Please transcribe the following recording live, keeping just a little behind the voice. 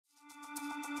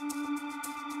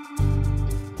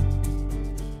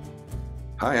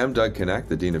Hi, I'm Doug Kinect,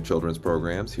 the Dean of Children's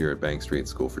Programs here at Bank Street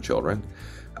School for Children.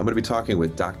 I'm going to be talking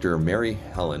with Dr. Mary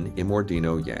Helen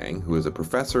Immordino-Yang, who is a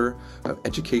professor of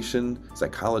education,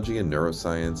 psychology, and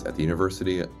neuroscience at the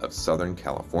University of Southern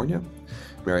California.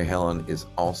 Mary Helen is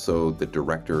also the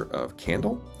director of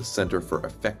CANDLE, the Center for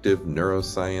Effective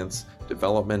Neuroscience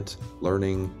Development,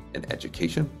 Learning, and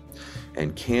Education.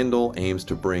 And CANDLE aims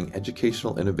to bring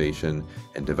educational innovation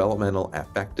and developmental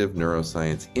affective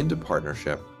neuroscience into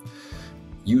partnership,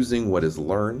 using what is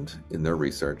learned in their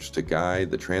research to guide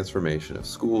the transformation of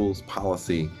schools,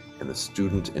 policy, and the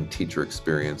student and teacher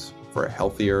experience for a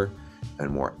healthier and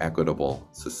more equitable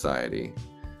society.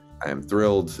 I am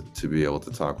thrilled to be able to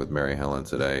talk with Mary Helen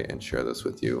today and share this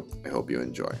with you. I hope you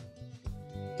enjoy.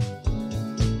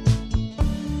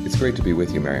 It's great to be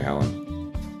with you, Mary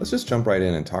Helen. Let's just jump right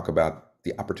in and talk about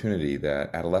the opportunity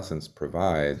that adolescence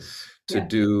provides to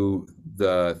do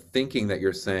the thinking that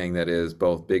you're saying that is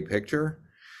both big picture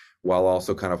while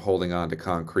also kind of holding on to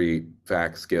concrete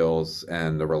fact skills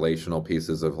and the relational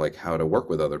pieces of like how to work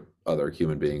with other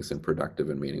human beings in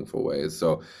productive and meaningful ways.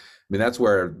 So, I mean, that's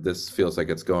where this feels like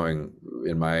it's going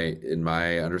in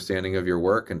my understanding of your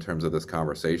work in terms of this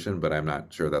conversation, but I'm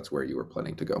not sure that's where you were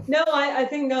planning to go. No, I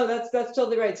think, no, that's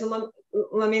totally right. So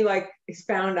let me like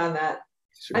expound on that.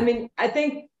 Sure. I mean, I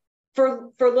think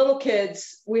for little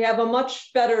kids, we have a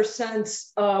much better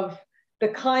sense of the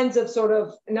kinds of sort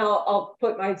of, now I'll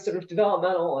put my sort of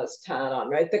developmentalist hat on,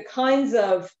 right? The kinds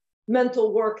of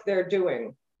mental work they're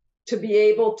doing to be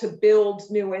able to build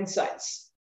new insights,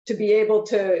 to be able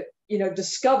to,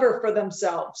 discover for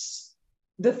themselves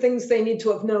the things they need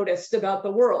to have noticed about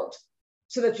the world,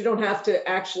 so that you don't have to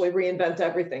actually reinvent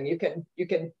everything. You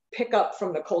can pick up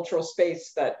from the cultural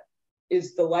space that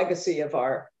is the legacy of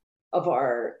our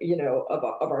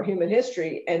human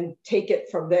history and take it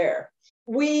from there.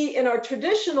 We, in our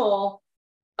traditional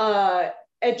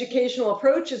educational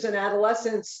approaches in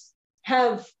adolescence,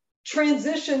 have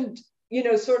transitioned,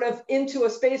 sort of into a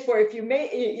space where if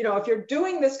you're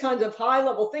doing this kind of high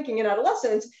level thinking in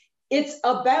adolescence, it's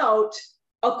about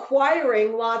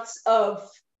acquiring lots of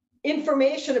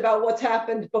information about what's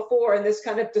happened before in this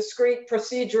kind of discrete,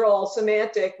 procedural,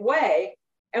 semantic way.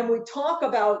 And we talk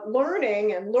about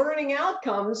learning and learning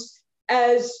outcomes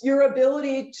as your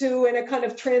ability to, in a kind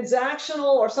of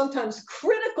transactional or sometimes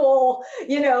critical,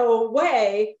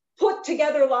 way, put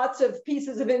together lots of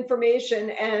pieces of information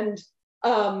and,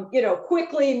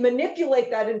 quickly manipulate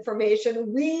that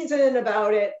information, reason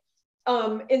about it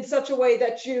in such a way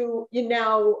that you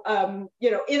now,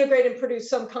 integrate and produce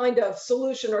some kind of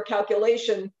solution or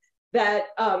calculation that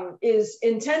is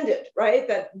intended, right?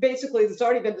 That basically has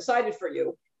already been decided for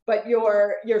you, but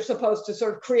you're supposed to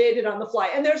sort of create it on the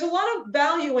fly. And there's a lot of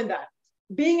value in that.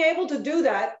 Being able to do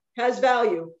that has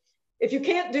value. If you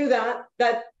can't do that,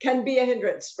 that can be a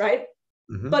hindrance, right?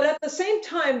 Mm-hmm. But at the same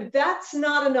time, that's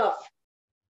not enough.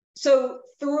 So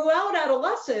throughout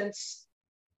adolescence,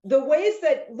 the ways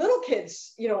that little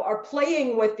kids, are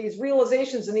playing with these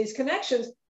realizations and these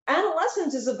connections,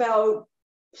 adolescence is about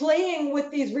playing with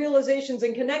these realizations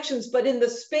and connections, but in the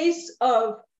space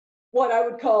of what I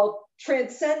would call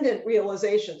transcendent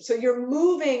realization. So you're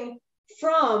moving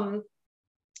from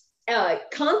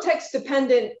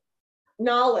context-dependent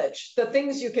knowledge, the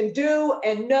things you can do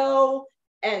and know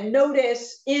and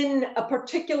notice in a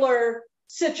particular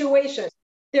situation.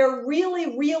 They're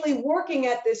really, really working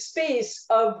at this space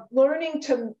of learning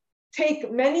to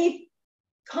take many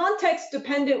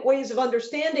context-dependent ways of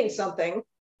understanding something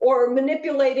or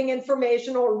manipulating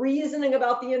information or reasoning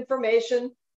about the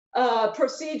information,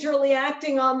 procedurally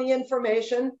acting on the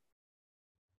information,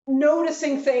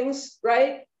 noticing things,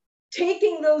 right?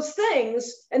 Taking those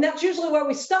things, and that's usually where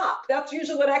we stop. That's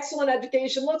usually what excellent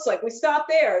education looks like. We stop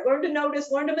there, learn to notice,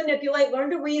 learn to manipulate, learn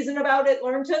to reason about it,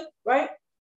 learn to, right?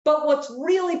 But what's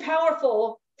really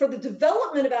powerful for the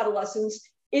development of adolescents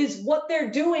is what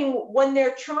they're doing when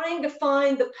they're trying to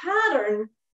find the pattern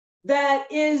that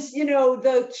is,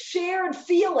 the shared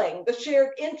feeling, the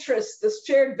shared interest, the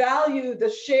shared value, the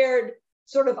shared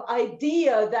sort of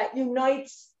idea that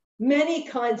unites many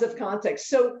kinds of contexts.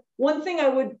 So one thing I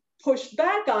would push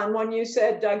back on when you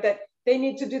said, Doug, that they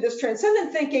need to do this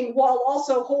transcendent thinking while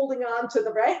also holding on to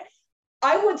the right,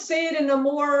 I would say it in a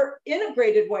more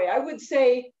integrated way. I would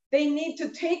say they need to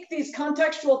take these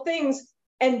contextual things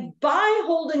and by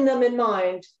holding them in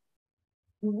mind,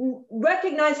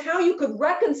 recognize how you could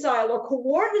reconcile or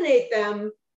coordinate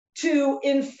them to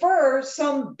infer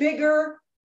some bigger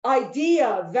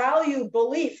idea, value,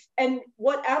 belief. And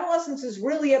what adolescence is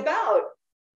really about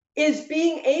is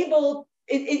being able,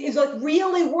 is like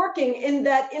really working in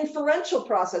that inferential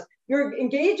process. You're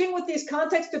engaging with these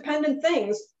context-dependent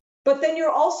things, but then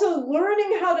you're also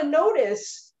learning how to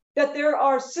notice that there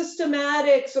are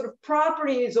systematic sort of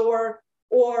properties or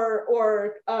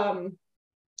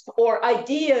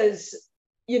ideas,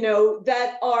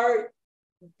 that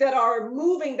are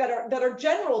moving, that are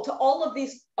general to all of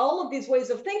these ways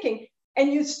of thinking,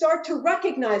 and you start to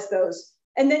recognize those,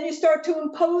 and then you start to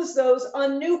impose those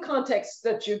on new contexts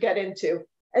that you get into,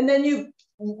 and then you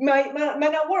might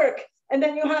not work, and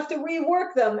then you have to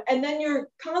rework them, and then you're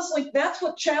constantly, that's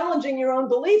what challenging your own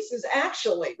beliefs is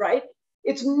actually, right?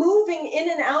 It's moving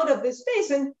in and out of this space.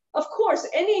 And of course,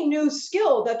 any new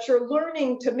skill that you're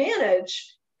learning to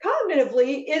manage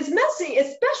cognitively is messy,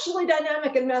 especially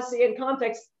dynamic and messy and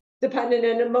context dependent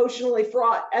and emotionally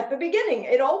fraught at the beginning.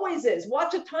 It always is.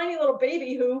 Watch a tiny little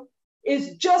baby who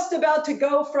is just about to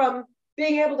go from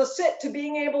being able to sit to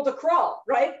being able to crawl,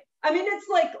 right? I mean, it's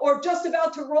like, or just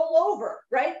about to roll over,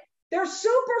 right? They're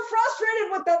super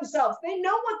frustrated with themselves. They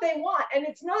know what they want. And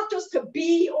it's not just to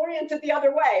be oriented the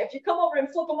other way. If you come over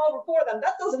and flip them over for them,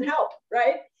 that doesn't help,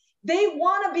 right? They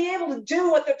want to be able to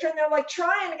do what they're trying. They're like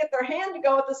trying to get their hand to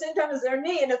go at the same time as their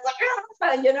knee. And it's like,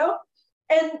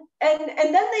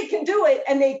 and then they can do it.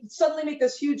 And they suddenly make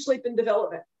this huge leap in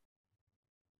development.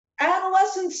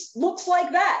 Adolescence looks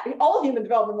like that. All human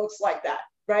development looks like that,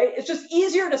 right? It's just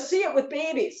easier to see it with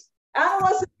babies.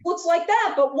 Adolescence looks like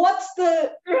that, but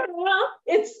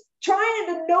it's trying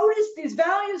to notice these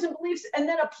values and beliefs and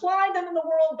then apply them in the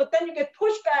world, but then you get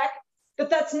pushback that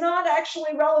that's not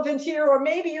actually relevant here, or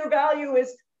maybe your value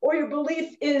is, or your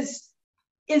belief is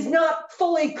not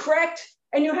fully correct,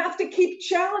 and you have to keep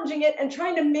challenging it and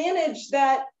trying to manage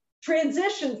that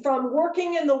transition from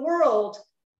working in the world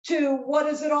to what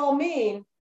does it all mean.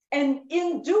 And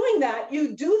in doing that,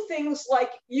 you do things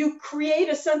like you create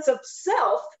a sense of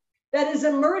self that is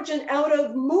emergent out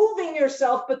of moving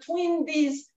yourself between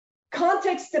these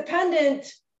context-dependent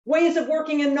ways of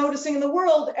working and noticing in the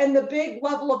world and the big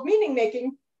level of meaning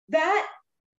making, that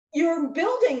you're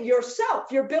building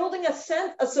yourself. You're building a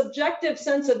subjective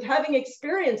sense of having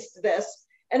experienced this,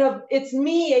 and of it's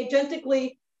me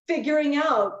agentically figuring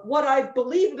out what I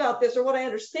believe about this or what I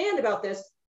understand about this.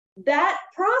 That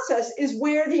process is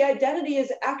where the identity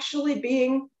is actually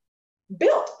being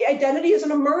built. The identity is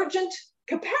an emergent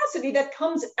capacity that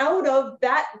comes out of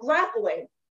that grappling.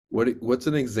 What's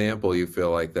an example you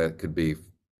feel like that could be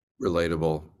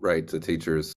relatable, right, to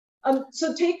teachers?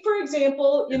 So take, for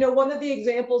example, one of the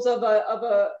examples of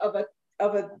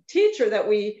a teacher that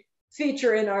we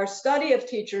feature in our study of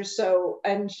teachers. So,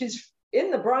 and she's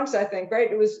in the Bronx, I think,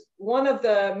 right? It was one of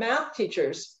the math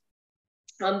teachers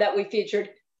that we featured,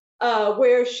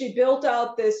 where she built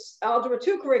out this Algebra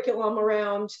 2 curriculum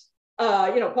around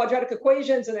quadratic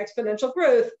equations and exponential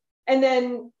growth, and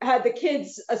then had the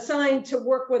kids assigned to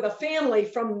work with a family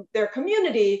from their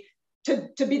community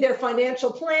to be their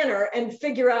financial planner and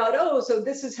figure out, so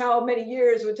this is how many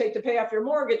years it would take to pay off your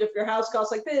mortgage if your house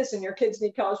costs like this and your kids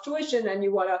need college tuition and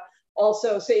you want to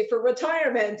also save for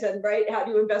retirement, and right, how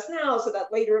do you invest now so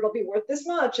that later it'll be worth this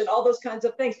much, and all those kinds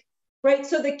of things, right?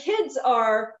 So the kids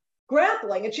are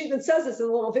grappling, and she even says this in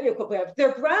the little video clip we have,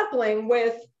 they're grappling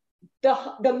with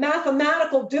the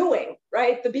mathematical doing,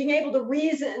 right? The being able to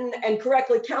reason and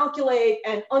correctly calculate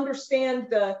and understand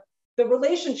the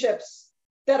relationships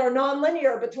that are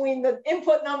nonlinear between the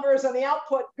input numbers and the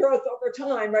output growth over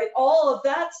time, right? All of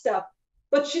that stuff.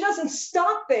 But she doesn't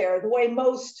stop there the way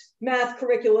most math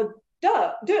curricula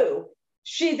do.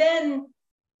 She then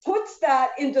puts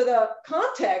that into the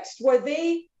context where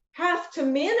they have to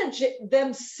manage it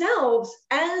themselves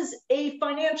as a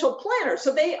financial planner.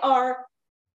 So they are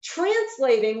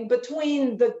translating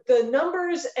between the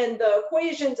numbers and the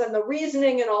equations and the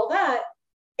reasoning and all that,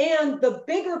 and the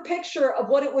bigger picture of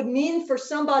what it would mean for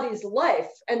somebody's life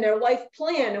and their life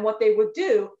plan and what they would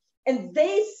do. And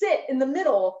they sit in the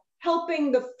middle,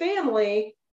 helping the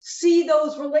family see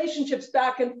those relationships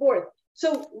back and forth.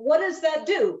 So what does that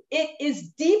do? It is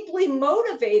deeply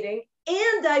motivating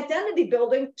and identity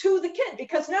building to the kid,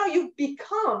 because now you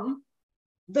become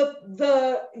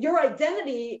your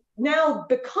identity now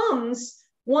becomes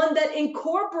one that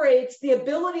incorporates the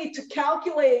ability to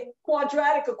calculate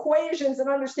quadratic equations and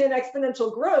understand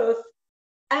exponential growth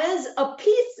as a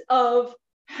piece of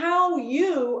how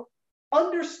you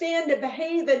understand and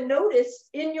behave and notice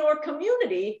in your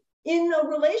community in a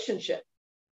relationship.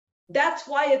 That's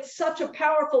why it's such a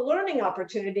powerful learning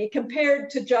opportunity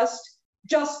compared to just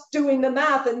doing the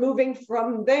math and moving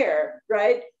from there,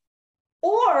 right?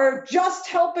 Or just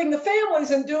helping the families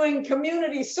and doing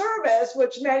community service,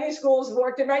 which many schools have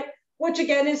worked in, right? which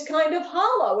again is kind of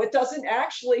hollow. It doesn't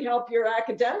actually help your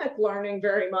academic learning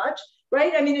very much,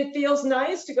 right? I mean, it feels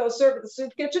nice to go serve at the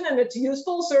soup kitchen and it's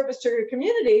useful service to your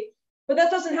community, but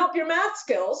that doesn't help your math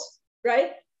skills,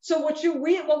 right? So what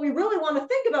we really want to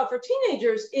think about for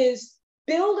teenagers is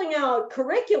building out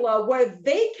curricula where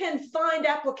they can find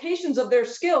applications of their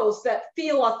skills that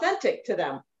feel authentic to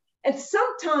them. And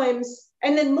sometimes,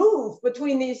 and then move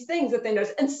between these things that they know.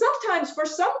 And sometimes for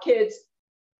some kids,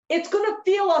 it's going to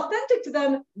feel authentic to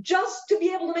them just to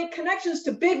be able to make connections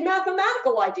to big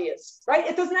mathematical ideas, right?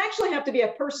 It doesn't actually have to be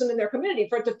a person in their community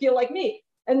for it to feel like me.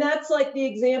 And that's like the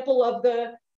example of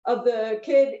the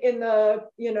kid in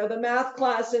the math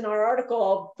class in our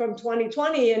article from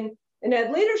 2020 in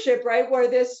Ed Leadership, right? Where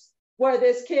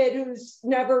this kid who's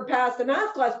never passed a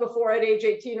math class before at age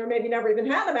 18, or maybe never even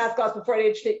had a math class before at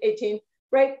age 18,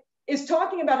 right? Is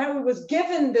talking about how he was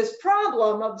given this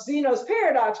problem of Zeno's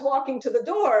paradox walking to the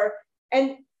door,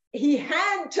 and he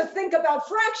had to think about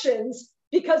fractions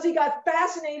because he got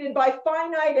fascinated by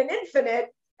finite and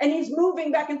infinite, and he's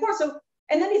moving back and forth. So,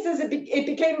 and then he says it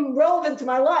became relevant to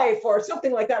my life, or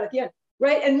something like that at the end,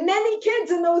 right? And many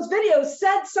kids in those videos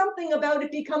said something about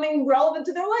it becoming relevant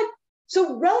to their life.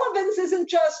 So relevance isn't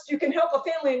just you can help a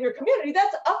family in your community.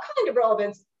 That's a kind of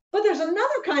relevance. But there's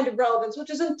another kind of relevance, which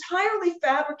is entirely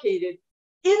fabricated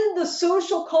in the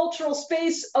social cultural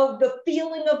space of the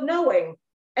feeling of knowing.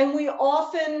 And we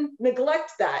often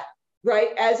neglect that, right,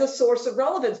 as a source of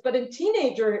relevance. But in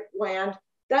teenager land,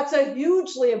 that's a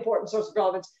hugely important source of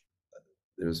relevance.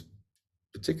 There's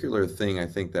a particular thing I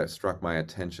think that struck my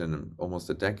attention almost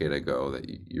a decade ago that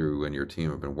you and your team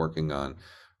have been working on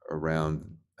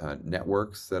around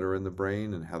networks that are in the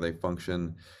brain and how they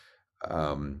function.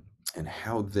 And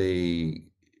how they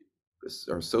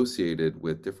are associated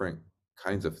with different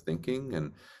kinds of thinking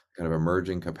and kind of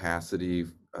emerging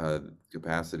capacities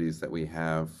that we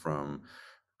have from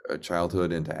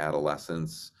childhood into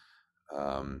adolescence,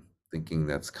 thinking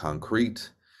that's concrete,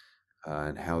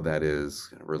 and how that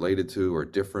is related to or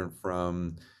different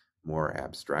from more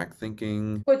abstract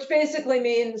thinking. Which basically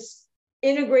means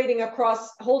integrating across,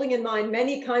 holding in mind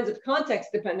many kinds of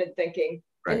context-dependent thinking,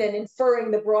 right, and then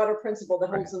inferring the broader principle that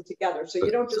holds them together. So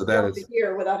you don't just jump to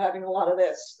here without having a lot of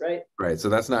this, right? Right. So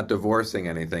that's not divorcing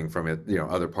anything from it,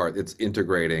 other part. It's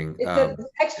integrating. It's an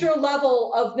extra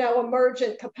level of now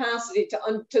emergent capacity to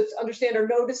understand or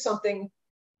notice something,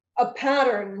 a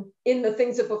pattern in the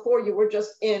things that before you were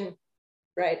just in,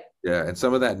 right? Yeah. And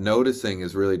some of that noticing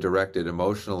is really directed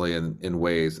emotionally in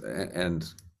ways and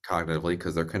cognitively,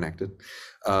 because they're connected,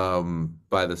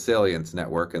 by the salience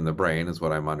network in the brain is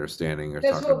what I'm understanding. Or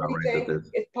that's talking what about, we think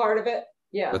is part of it.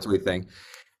 Yeah. That's what we think.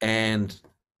 And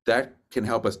that can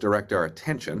help us direct our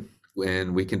attention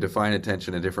when we can define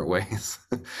attention in different ways.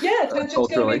 Yeah, attention's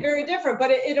going to be very different,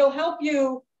 but it'll help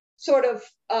you sort of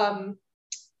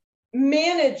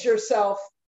manage yourself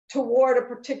toward a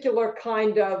particular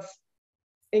kind of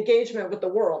engagement with the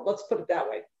world. Let's put it that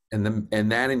way. And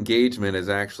that engagement is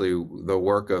actually the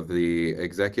work of the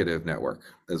executive network,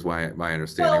 is my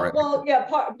understanding, right? Well, yeah.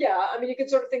 I mean, you can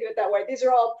sort of think of it that way. These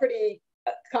are all pretty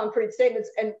concrete statements,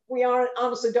 and we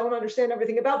honestly don't understand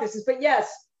everything about this. But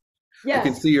yes. I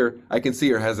can see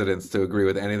your hesitance to agree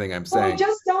with anything I'm saying. Well, I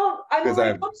just don't. I mean, when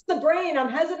it comes to the brain, I'm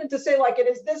hesitant to say like it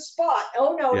is this spot.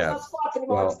 Oh no, it's not spots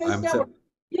anymore. It's this network.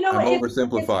 I'm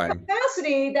oversimplifying. It's a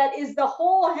capacity that is the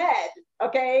whole head,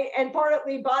 okay, and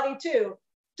partly body too,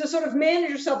 to sort of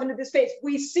manage yourself into this space.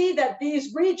 We see that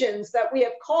these regions that we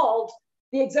have called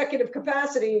the executive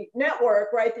capacity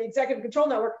network, right, the executive control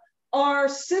network, are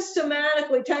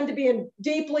systematically tend to be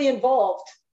deeply involved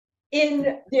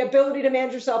in the ability to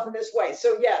manage yourself in this way.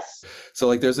 So yes. So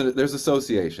like there's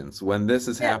associations when this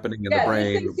is happening in the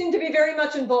brain. These things seem to be very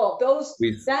much involved.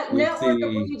 That network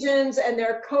of regions and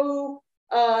their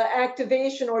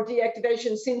activation or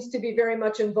deactivation seems to be very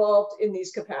much involved in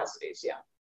these capacities. Yeah.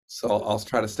 So I'll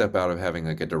try to step out of having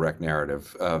like a direct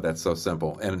narrative that's so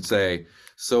simple and say,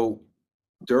 so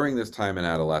during this time in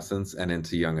adolescence and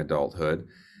into young adulthood,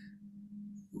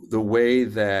 the way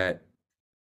that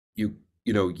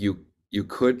you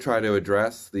could try to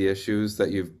address the issues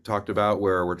that you've talked about,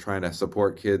 where we're trying to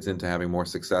support kids into having more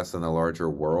success in the larger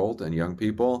world and young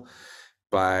people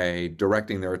by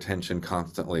directing their attention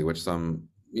constantly, which some,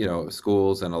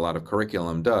 schools and a lot of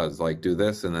curriculum does, like do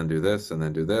this and then do this and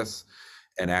then do this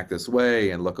and act this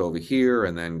way and look over here.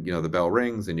 And then, the bell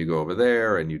rings and you go over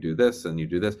there and you do this and you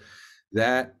do this.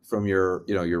 That from your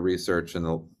research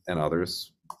and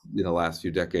others in the last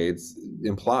few decades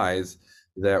implies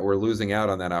that we're losing out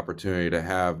on that opportunity to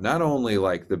have not only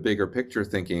like the bigger picture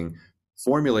thinking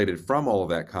formulated from all of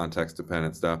that context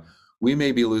dependent stuff, we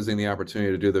may be losing the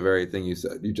opportunity to do the very thing you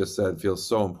just said feels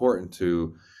so important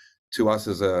to us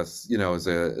as a,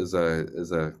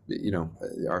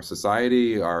 our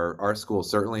society, our school,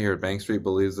 certainly here at Bank Street,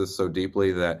 believes this so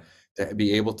deeply, that to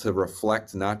be able to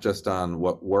reflect not just on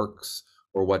what works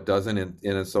or what doesn't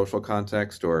in a social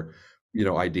context, or,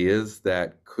 ideas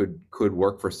that could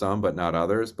work for some but not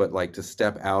others, but like to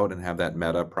step out and have that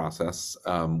meta process,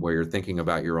 where you're thinking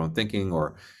about your own thinking,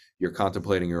 or you're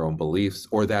contemplating your own beliefs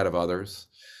or that of others.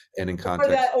 And in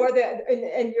context,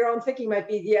 and your own thinking might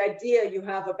be the idea you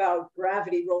have about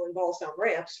gravity rolling balls down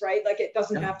ramps, right? Like it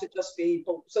doesn't have to just be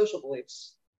social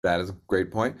beliefs. That is a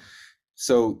great point.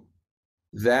 So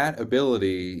that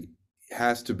ability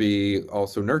has to be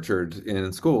also nurtured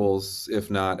in schools,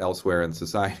 if not elsewhere in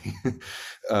society,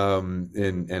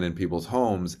 in people's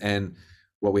homes. And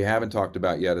what we haven't talked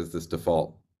about yet is this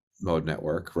default mode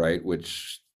network, right?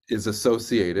 Which is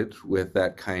associated with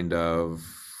that kind of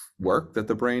work that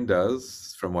the brain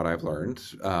does, from what I've learned.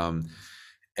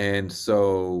 And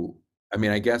so, I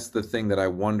mean, I guess the thing that I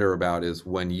wonder about is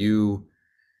when you,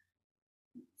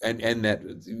 and that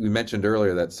we mentioned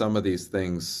earlier that some of these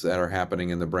things that are happening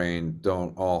in the brain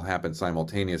don't all happen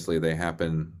simultaneously. They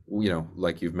happen,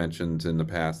 like you've mentioned in the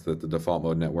past, that the default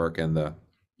mode network and the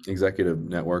executive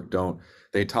network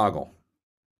they toggle,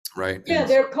 right? Yeah,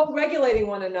 they're co-regulating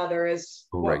one another is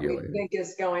what we think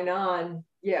is going on.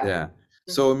 Yeah. Yeah.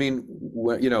 So, I mean,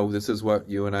 this is what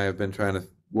you and I have been trying to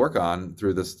work on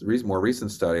through this more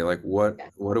recent study. Like, what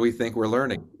do we think we're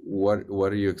learning? What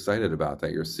are you excited about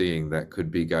that you're seeing that could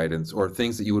be guidance, or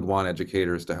things that you would want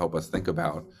educators to help us think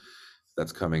about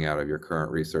that's coming out of your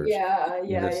current research?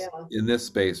 In this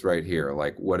space right here,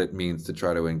 like what it means to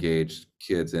try to engage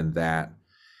kids in that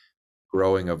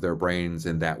growing of their brains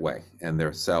in that way, and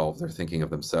their thinking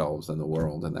of themselves and the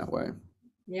world in that way.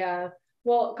 Yeah.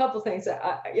 Well, a couple of things.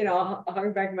 I'll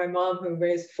hark back to my mom, who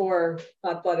raised 4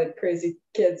 hot-blooded, crazy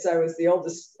kids. I was the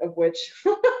oldest of which,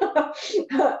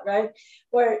 right?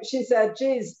 Where she said,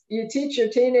 geez, you teach your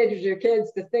teenagers, your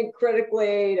kids, to think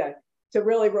critically, to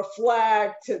really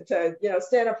reflect, to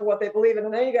stand up for what they believe in,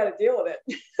 and then you got to deal with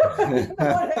it.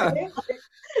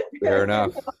 Fair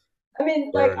enough. I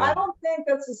mean, I don't think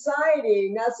that society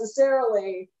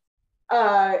necessarily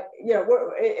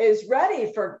is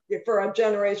ready for a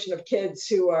generation of kids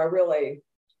who are really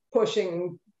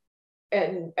pushing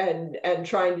and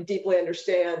trying to deeply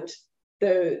understand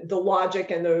the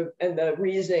logic and the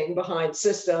reasoning behind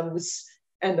systems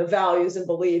and the values and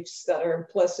beliefs that are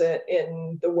implicit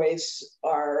in the ways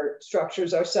our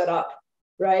structures are set up,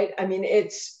 right? I mean,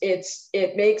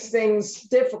 it makes things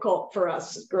difficult for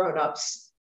us as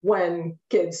grown-ups when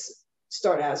kids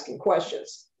start asking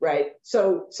questions, right?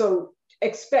 So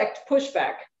expect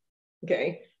pushback.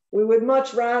 Okay. We would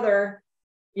much rather,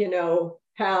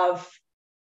 have,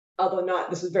 although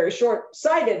this is very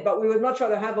short-sighted, but we would much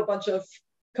rather have a bunch of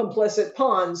complicit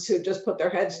pawns who just put their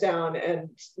heads down and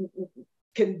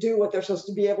can do what they're supposed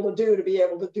to be able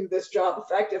to do this job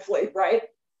effectively, right?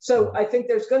 So I think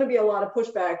there's going to be a lot of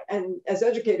pushback, and as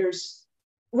educators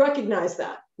recognize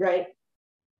that, right?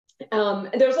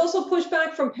 And there's also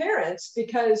pushback from parents,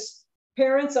 because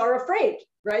parents are afraid,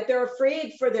 right? They're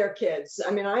afraid for their kids.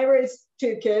 I mean, I raised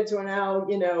 2 kids who are now,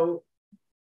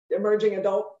 emerging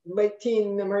adult, late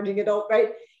teen, emerging adult,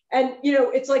 right? And,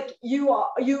 it's like you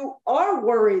are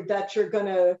worried that you're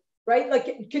gonna, right?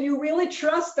 Like, can you really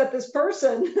trust that this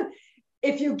person,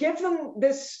 if you give them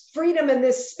this freedom and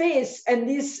this space and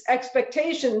these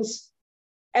expectations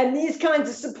and these kinds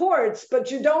of supports, but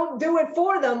you don't do it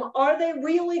for them, are they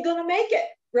really gonna make it,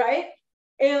 right?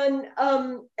 And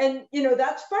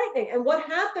that's frightening. And what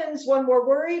happens when we're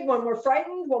worried, when we're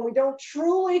frightened, when we don't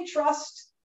truly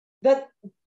trust that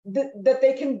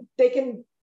they can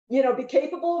be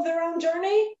capable of their own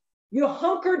journey? You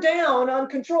hunker down on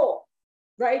control,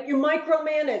 right? You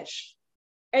micromanage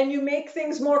and you make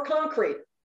things more concrete.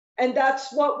 And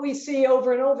that's what we see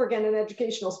over and over again in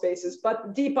educational spaces. But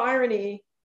the deep irony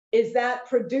is that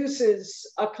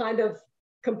produces a kind of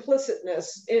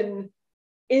complicitness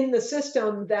in the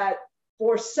system that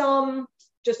for some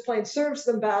just plain serves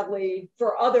them badly,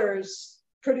 for others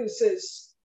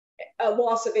produces a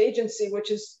loss of agency,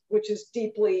 which is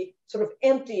deeply sort of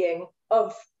emptying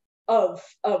of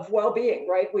well-being,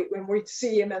 right? When we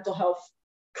see a mental health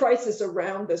crisis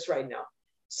around this right now.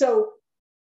 So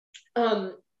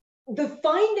the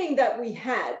finding that we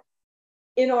had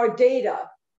in our data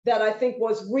that I think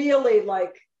was really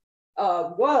like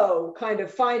whoa kind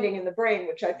of finding in the brain,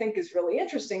 which I think is really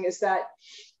interesting, is that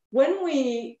when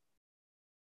we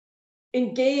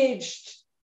engaged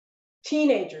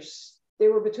teenagers, they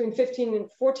were between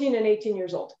 14 and 18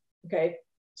 years old. Okay.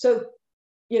 So,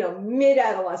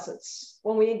 mid-adolescence.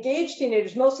 When we engage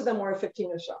teenagers, most of them were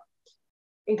 15 or so,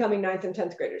 incoming 9th and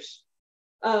 10th graders.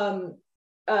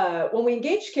 When we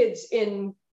engage kids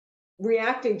in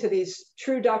reacting to these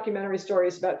true documentary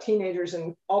stories about teenagers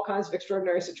in all kinds of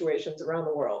extraordinary situations around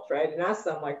the world, right? And ask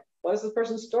them, like, what does this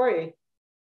person's story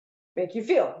make you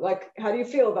feel? Like, how do you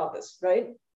feel about this, right?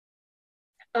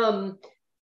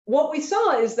 What we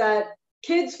saw is that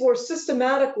kids were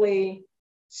systematically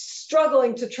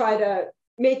struggling to try to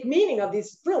make meaning of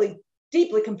these really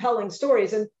deeply compelling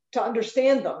stories and to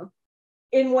understand them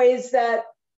in ways that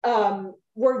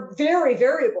were very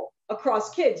variable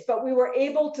across kids, but we were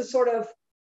able to sort of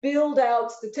build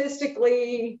out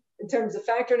statistically in terms of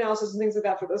factor analysis and things like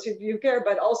that for those of you who care,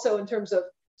 but also in terms of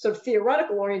sort of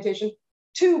theoretical orientation,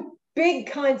 two big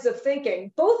kinds of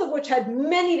thinking, both of which had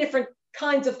many different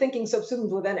kinds of thinking subsumed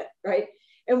within it, right?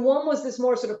 And one was this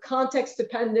more sort of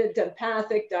context-dependent,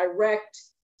 empathic, direct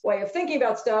way of thinking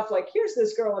about stuff, like, here's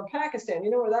this girl in Pakistan, you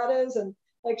know where that is? And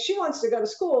like, she wants to go to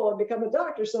school and become a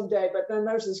doctor someday, but then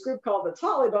there's this group called the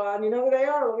Taliban, you know who they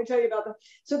are? Let me tell you about them.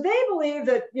 So they believe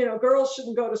that, girls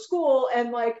shouldn't go to school,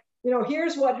 and like,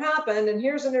 here's what happened, and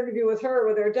here's an interview with her,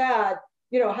 with her dad,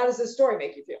 how does this story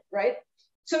make you feel, right?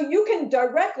 So you can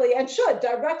directly, and should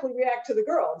directly, react to the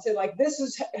girl and say, like, this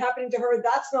is happening to her,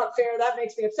 that's not fair, that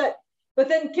makes me upset. But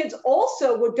then kids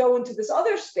also would go into this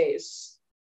other space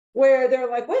where they're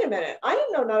like, wait a minute, I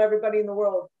didn't know not everybody in the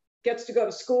world gets to go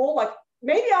to school. Like,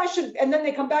 maybe I should, and then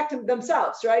they come back to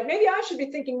themselves, right? Maybe I should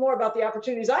be thinking more about the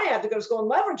opportunities I have to go to school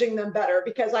and leveraging them better,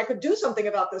 because I could do something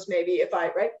about this maybe if I,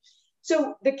 right?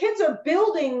 So the kids are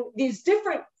building these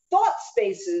different thought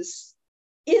spaces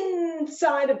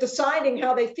inside of deciding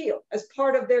how they feel as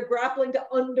part of their grappling to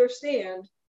understand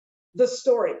the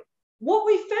story. What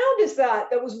we found is that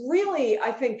was really,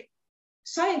 I think,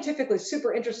 scientifically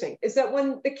super interesting, is that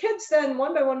when the kids then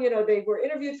one by one, they were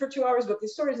interviewed for 2 hours about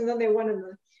these stories, and then they went in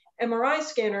the MRI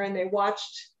scanner and they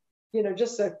watched,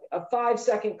 just a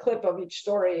 5-second clip of each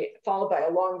story followed by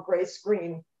a long gray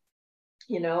screen,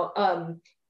 and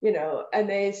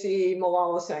they see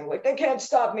Malala saying, like, they can't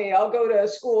stop me, I'll go to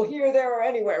school here, there, or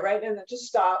anywhere, right? And it just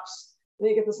stops. And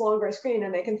you get this long gray screen,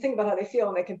 and they can think about how they feel,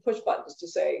 and they can push buttons to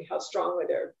say how strongly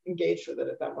they're engaged with it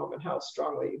at that moment, how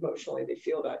strongly emotionally they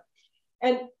feel that.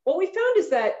 And what we found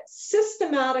is that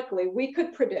systematically we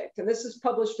could predict, and this is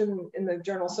published in the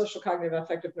journal Social Cognitive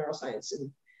Affective Neuroscience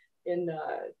in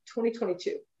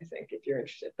 2022, I think, if you're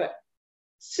interested. But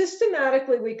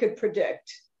systematically we could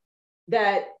predict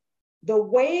that the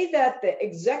way that the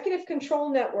executive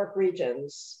control network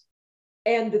regions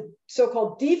and the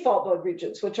so-called default mode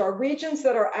regions, which are regions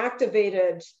that are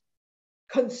activated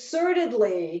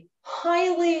concertedly,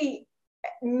 highly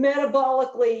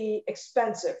metabolically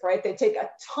expensive, right? They take a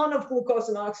ton of glucose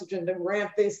and oxygen to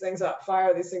ramp these things up,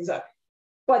 fire these things up.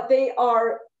 But they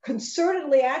are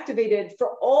concertedly activated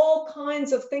for all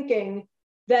kinds of thinking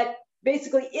that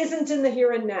basically isn't in the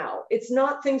here and now. It's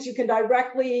not things you can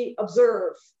directly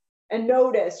observe and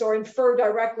notice or infer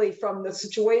directly from the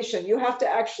situation. You have to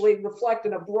actually reflect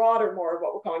in a broader, more of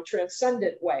what we're calling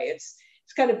transcendent way. It's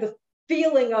kind of the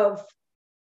feeling of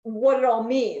what it all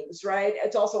means, right?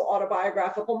 It's also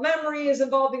autobiographical memory is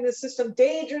involving the system,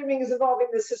 daydreaming is involving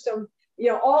the system,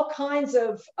 all kinds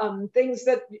of things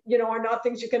that, are not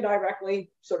things you can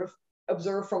directly sort of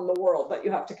observe from the world, but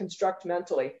you have to construct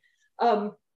mentally.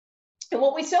 And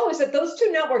what we saw is that those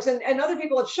two networks, and other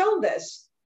people have shown this,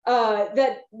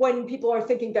 that when people are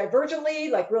thinking divergently,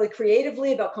 like really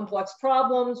creatively about complex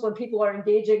problems, when people are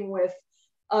engaging with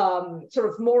sort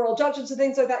of moral judgments and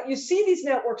things like that, you see these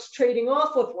networks trading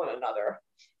off with one another.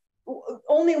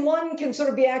 Only one can sort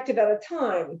of be active at a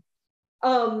time,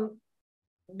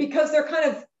 because they're kind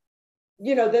of,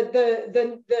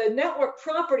 the network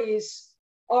properties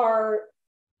are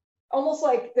almost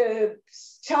like the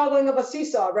toggling of a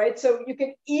seesaw, right? So you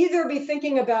can either be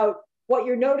thinking about what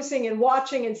you're noticing and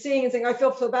watching and seeing and saying, I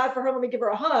feel so bad for her, let me give her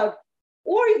a hug.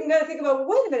 Or you can kind of think about, well,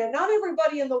 wait a minute, not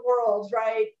everybody in the world,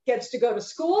 right, gets to go to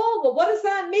school. Well, what does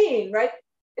that mean, right?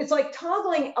 It's like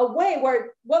toggling away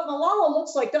where what Malala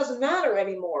looks like doesn't matter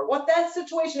anymore. What that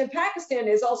situation in Pakistan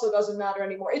is also doesn't matter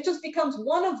anymore. It just becomes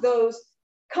one of those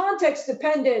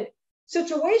context-dependent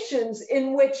situations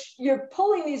in which you're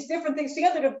pulling these different things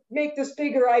together to make this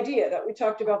bigger idea that we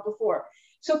talked about before.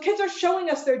 So kids are showing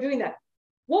us they're doing that.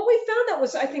 What we found that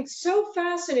was, I think, so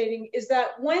fascinating is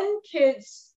that when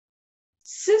kids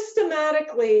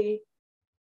systematically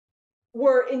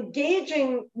were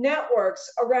engaging networks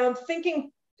around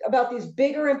thinking about these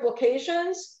bigger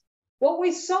implications, what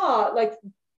we saw, like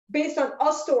based on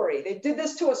a story, they did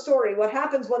this to a story, what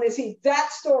happens when they see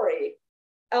that story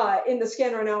in the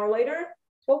scanner an hour later,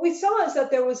 what we saw is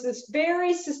that there was this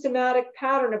very systematic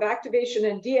pattern of activation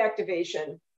and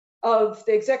deactivation of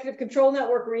the executive control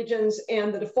network regions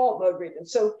and the default mode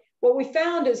regions. So what we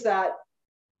found is that,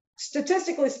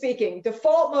 statistically speaking,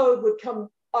 default mode would come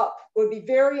up, would be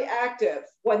very active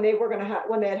when they were going to have,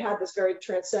 when they had this very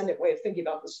transcendent way of thinking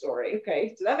about the story.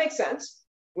 Okay, so that makes sense.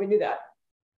 We knew that.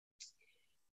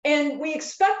 And we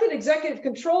expected executive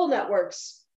control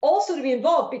networks also to be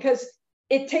involved because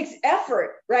it takes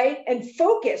effort, right, and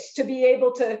focus to be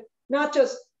able to not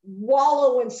just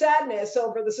wallow in sadness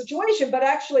over the situation, but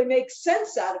actually make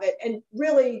sense out of it and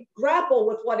really grapple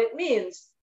with what it means.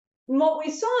 And what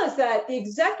we saw is that the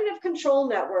executive control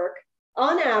network,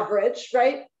 on average,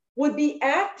 right, would be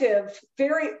active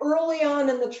very early on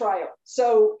in the trial.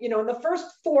 So, you know, in the first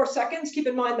 4 seconds, keep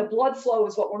in mind the blood flow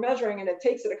is what we're measuring, and it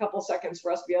takes it a couple seconds for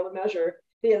us to be able to measure.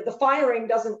 The firing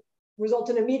doesn't result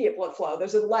in immediate blood flow.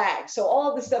 There's a lag. So all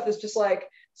of this stuff is just like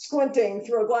squinting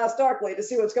through a glass darkly to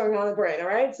see what's going on in the brain, all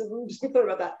right? So just be clear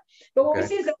about that. But what we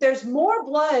see is that there's more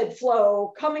blood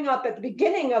flow coming up at the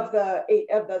beginning of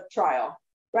the trial,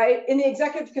 right, in the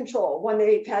executive control when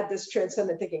they've had this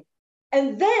transcendent thinking.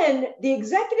 And then the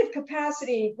executive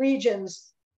capacity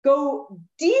regions go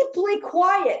deeply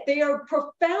quiet. They are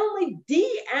profoundly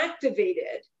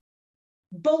deactivated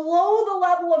below the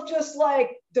level of just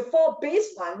like default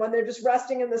baseline when they're just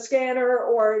resting in the scanner,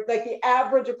 or like the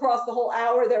average across the whole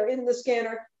hour they're in the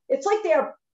scanner. It's like they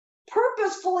are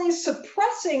purposefully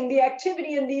suppressing the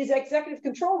activity in these executive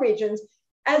control regions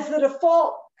as the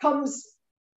default comes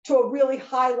to a really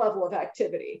high level of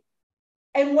activity.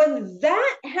 And when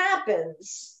that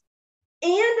happens,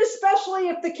 and especially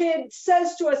if the kid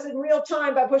says to us in real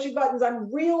time by pushing buttons,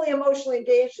 I'm really emotionally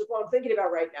engaged with what I'm thinking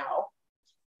about right now,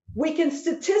 we can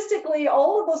statistically,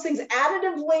 all of those things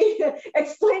additively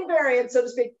explain variance, so to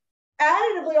speak.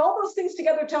 Additively, all those things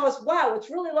together tell us, wow, it's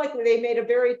really likely they made a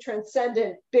very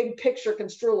transcendent big picture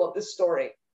construal of this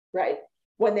story, right?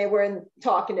 When they were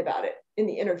talking about it in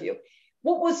the interview.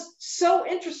 What was so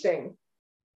interesting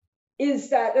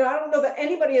is that, and I don't know that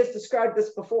anybody has described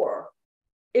this before,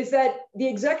 is that the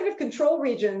executive control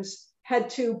regions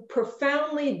had to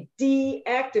profoundly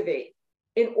deactivate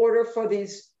in order for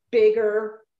these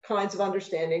bigger kinds of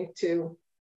understanding to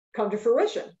come to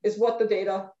fruition, is what the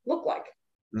data look like.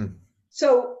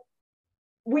 So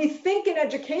we think in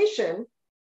education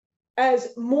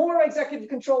as more executive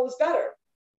control is better.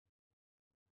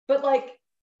 But like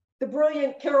the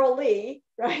brilliant Carol Lee,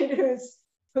 right, who's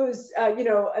you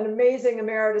know, an amazing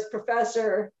emeritus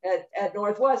professor at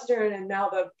Northwestern and now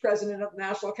the president of the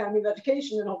National Academy of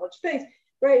Education and a whole bunch of things,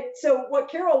 right? So what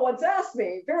Carol once asked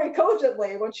me very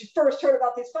cogently when she first heard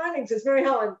about these findings is, Mary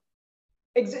Helen,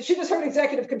 she just heard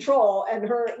executive control and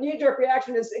her knee-jerk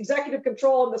reaction is executive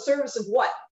control in the service of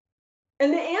what?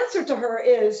 And the answer to her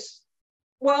is,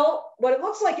 well, what it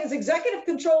looks like is executive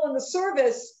control in the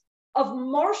service of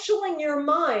marshaling your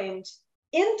mind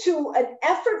into an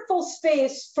effortful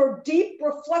space for deep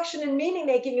reflection and meaning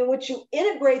making, in which you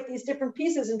integrate these different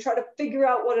pieces and try to figure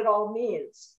out what it all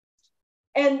means.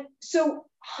 And so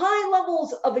high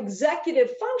levels of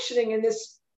executive functioning in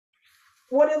this,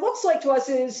 what it looks like to us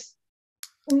is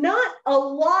not a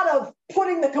lot of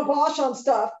putting the kibosh on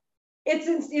stuff.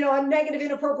 It's, you know, on negative,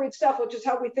 inappropriate stuff, which is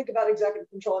how we think about executive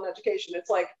control in education. It's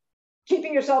like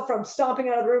keeping yourself from stomping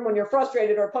out of the room when you're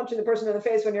frustrated or punching the person in the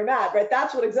face when you're mad, right?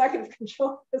 That's what executive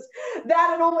control is.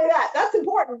 That and only that. That's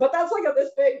important, but that's like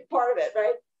this big part of it,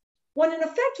 right? When in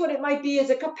effect, what it might be is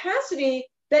a capacity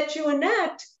that you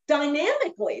enact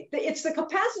dynamically. It's the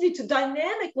capacity to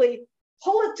dynamically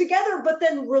pull it together, but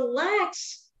then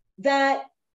relax that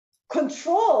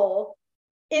control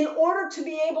in order to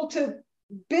be able to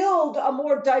build a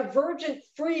more divergent,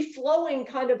 free-flowing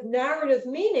kind of narrative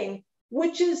meaning,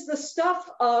 which is the stuff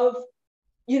of,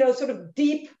 you know, sort of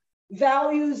deep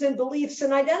values and beliefs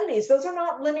and identities. Those are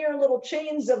not linear little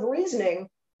chains of reasoning.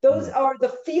 Those are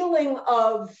the feeling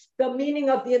of the meaning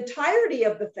of the entirety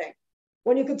of the thing,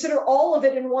 when you consider all of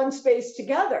it in one space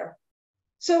together.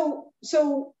 So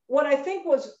what I think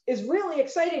is really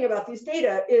exciting about these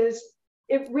data is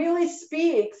they really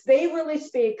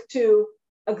speak to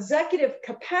executive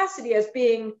capacity as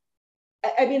being,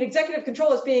 I mean, executive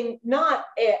control as being not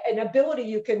an ability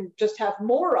you can just have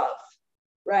more of,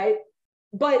 right?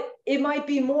 But it might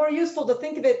be more useful to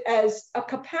think of it as a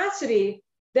capacity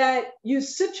that you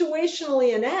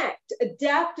situationally enact,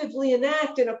 adaptively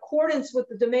enact in accordance with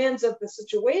the demands of the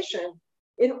situation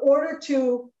in order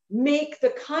to make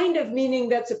the kind of meaning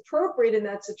that's appropriate in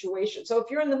that situation. So if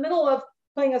you're in the middle of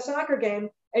playing a soccer game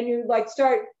and you like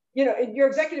start your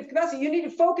executive capacity, you need to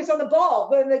focus on the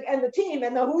ball and the team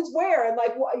and the who's where, and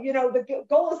like, the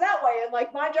goal is that way. And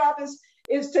like, my job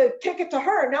is to kick it to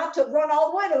her, not to run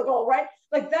all the way to the goal, right?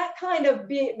 Like that kind of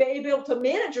being able to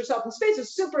manage yourself in space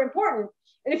is super important.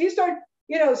 And if you start,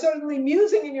 suddenly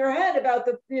musing in your head about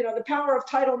the power of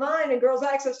Title IX and girls'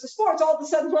 access to sports, all of a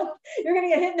sudden, you're going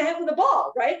to get hit in the head with a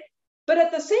ball, right? But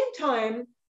at the same time,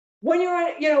 when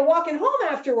you're, walking home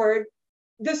afterward,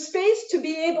 the space to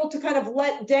be able to kind of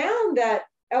let down that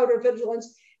outer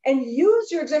vigilance and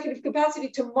use your executive capacity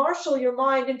to marshal your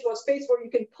mind into a space where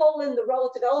you can pull in the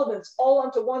relative elements all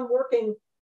onto one working,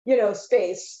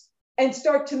 space, and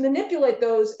start to manipulate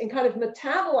those and kind of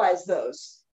metabolize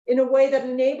those in a way that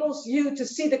enables you to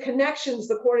see the connections,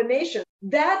 the coordination.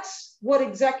 That's what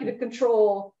executive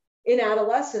control in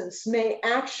adolescence may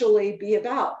actually be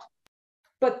about.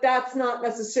 But that's not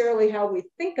necessarily how we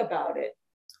think about it.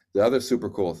 The other super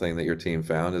cool thing that your team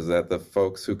found is that the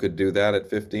folks who could do that at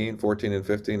 14 and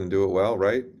 15 and do it well,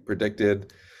 right,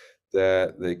 predicted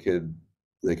that they could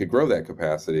grow that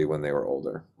capacity when they were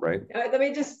older, right? Let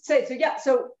me just say,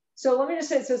 so let me just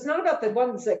say, so it's not about the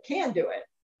ones that can do it,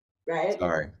 right?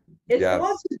 Sorry. It's the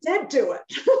ones who did do it.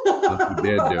 Who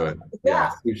did do it.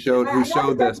 Yeah. Yes. Who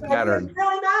showed this pattern. It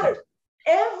really matters.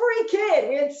 Every kid,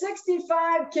 we had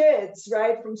 65 kids,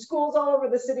 right, from schools all over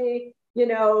the city.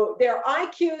 Their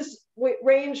IQs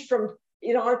range from,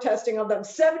 our testing of them,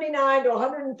 79 to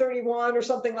 131 or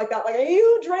something like that, like a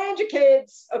huge range of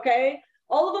kids, okay?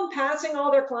 All of them passing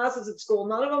all their classes at school,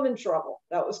 none of them in trouble.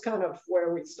 That was kind of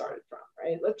where we started from,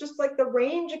 right? Just like the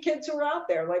range of kids who were out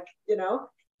there,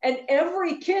 and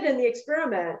every kid in the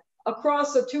experiment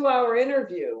across a 2-hour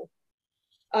interview.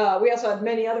 We also had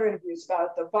many other interviews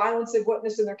about the violence they've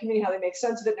witnessed in their community, how they make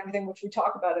sense of it and everything, which we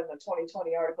talk about in the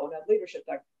 2020 article in that leadership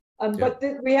deck. But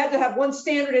we had to have one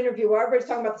standard interview where everybody's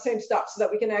talking about the same stuff so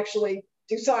that we can actually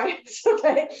do science,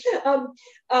 okay?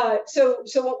 So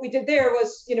what we did there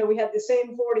was, we had the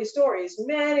same 40 stories,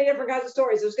 many different kinds of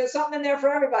stories. There's something in there for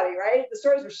everybody, right? The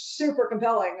stories were super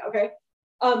compelling, okay?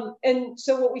 And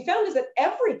so what we found is that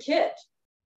every kid,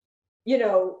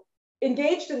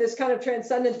 engaged in this kind of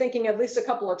transcendent thinking at least a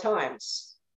couple of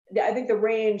times. I think the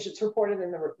range, it's reported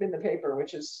in the paper,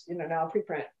 which is, now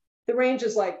preprint. The range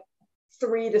is like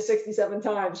 3 to 67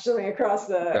 times showing across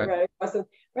the, okay.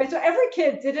 right. So every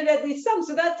kid did it at least some.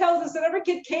 So that tells us that every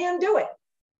kid can do it.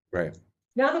 Right.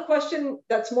 Now the question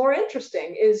that's more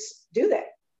interesting is, do they,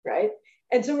 right?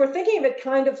 And so we're thinking of it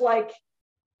kind of like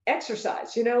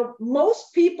exercise.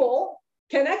 Most people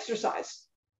can exercise,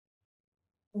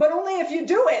 but only if you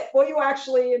do it will you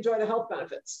actually enjoy the health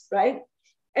benefits, right?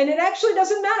 And it actually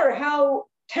doesn't matter how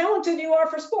talented you are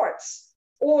for sports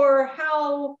or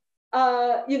how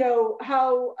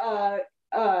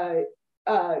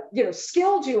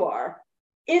skilled you are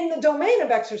in the domain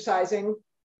of exercising.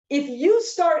 If you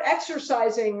start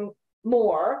exercising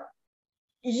more,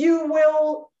 you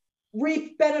will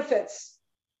reap benefits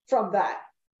from that.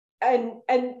 And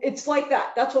it's like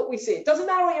that. That's what we see. It doesn't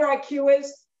matter what your IQ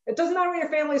is. It doesn't matter what your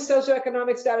family's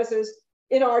socioeconomic status is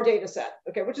in our data set,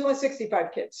 okay, which is only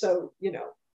 65 kids. So,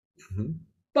 Mm-hmm.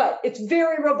 But it's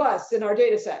very robust in our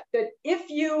data set that if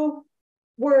you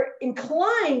were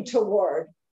inclined toward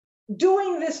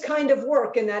doing this kind of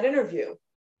work in that interview,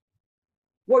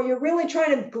 where you're really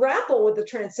trying to grapple with the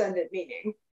transcendent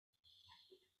meaning,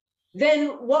 then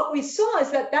what we saw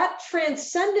is that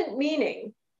transcendent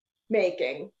meaning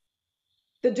making,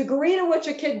 the degree to which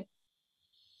a kid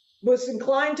was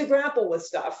inclined to grapple with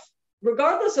stuff,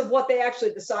 regardless of what they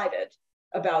actually decided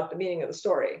about the meaning of the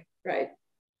story, right?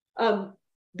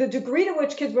 The degree to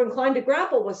which kids were inclined to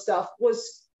grapple with stuff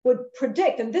would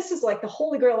predict, and this is like the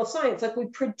holy grail of science, like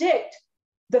would predict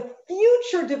the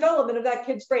future development of that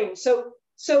kid's brain. So,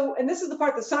 and this is the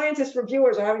part that scientists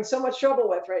reviewers are having so much trouble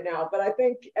with right now, but I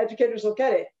think educators will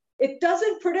get it. It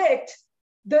doesn't predict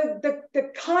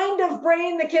the kind of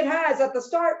brain the kid has at the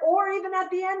start or even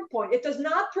at the end point. It does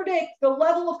not predict the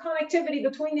level of connectivity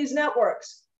between these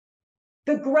networks.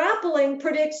 The grappling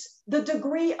predicts the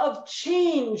degree of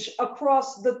change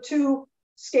across the two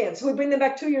scans. So we bring them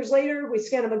back 2 years later, we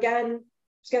scan them again,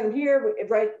 scan them here,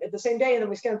 right, at the same day, and then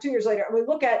we scan them 2 years later, and we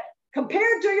look at,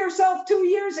 compared to yourself 2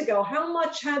 years ago, how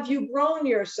much have you grown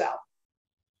yourself?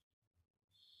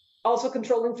 Also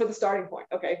controlling for the starting point,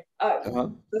 okay?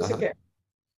 Okay.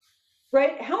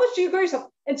 Right, how much do you grow yourself?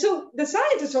 And so the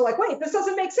scientists are like, wait, this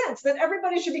doesn't make sense, that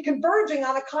everybody should be converging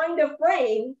on a kind of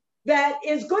brain that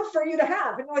is good for you to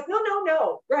have. And we're like,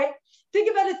 no, right?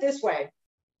 Think about it this way.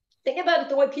 Think about it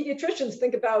the way pediatricians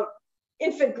think about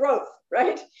infant growth,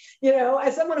 right?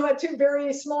 As someone who had 2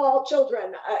 very small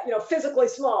children, physically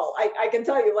small, I can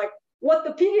tell you, like, what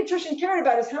the pediatrician cared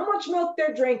about is how much milk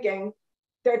they're drinking,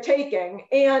 they're taking,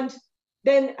 and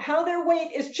then how their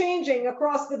weight is changing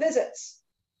across the visits.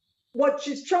 What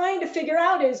she's trying to figure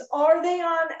out is, are they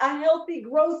on a healthy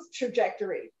growth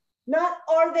trajectory? Not,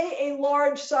 are they a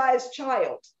large-sized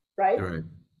child, right? Right.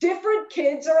 Different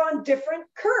kids are on different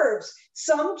curves.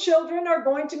 Some children are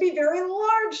going to be very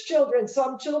large children.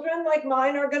 Some children, like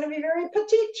mine, are going to be very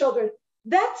petite children.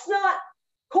 That's not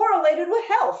correlated with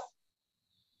health.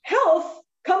 Health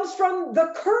comes from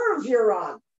the curve you're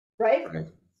on, right?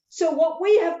 So what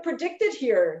we have predicted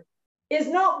here is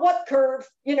not what curve,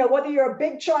 whether you're a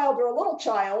big child or a little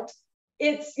child,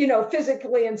 it's,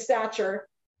 physically in stature,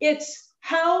 it's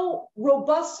how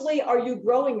robustly are you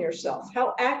growing yourself?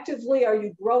 How actively are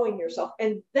you growing yourself?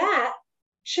 And that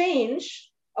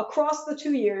change across the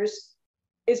 2 years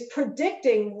is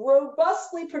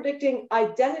robustly predicting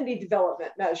identity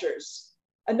development measures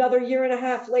another year and a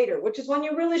half later, which is when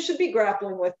you really should be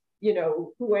grappling with,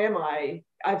 who am I?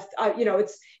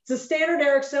 It's a standard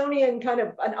Ericksonian kind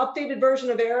of an updated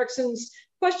version of Erickson's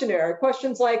questionnaire.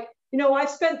 Questions like, I've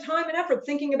spent time and effort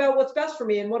thinking about what's best for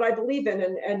me and what I believe in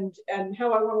and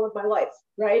how I want to live my life,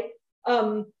 right?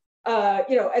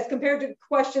 As compared to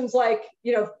questions like,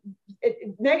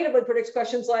 it negatively predicts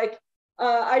questions like,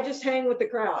 I just hang with the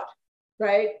crowd,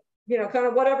 right? Kind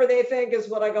of whatever they think is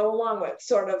what I go along with,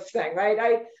 sort of thing,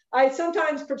 right? I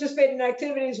sometimes participate in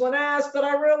activities when asked, but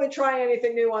I rarely try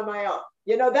anything new on my own,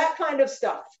 that kind of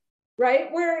stuff, right?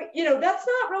 Where, that's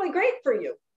not really great for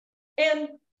you. And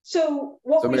so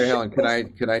Mary Helen,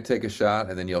 can I take a shot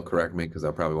and then you'll correct me because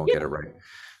I probably won't get it right.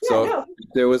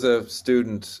 There was a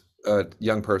student, a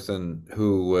young person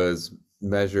who was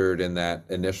measured in that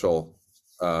initial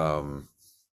set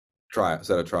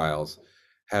of trials,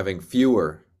 having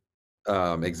fewer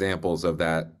examples of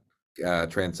that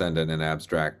transcendent and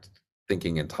abstract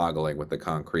thinking and toggling with the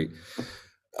concrete.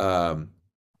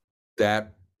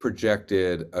 That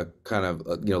projected a kind of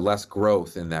less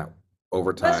growth in that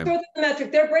over time. Less growth in the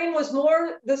metric. Their brain was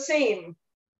more the same.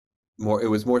 It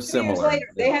was more similar. 2 years later,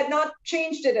 they had not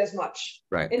changed it as much,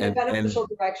 right, in a beneficial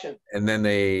direction. And then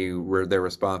their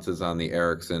responses on the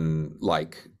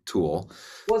Erickson-like tool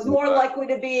was more likely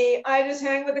to be, I just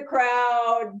hang with the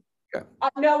crowd. Yeah.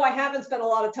 No, I haven't spent a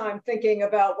lot of time thinking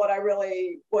about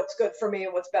what's good for me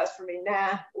and what's best for me.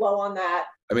 Nah, low on that.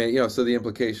 I mean, so the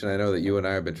implication I know that you and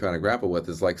I have been trying to grapple with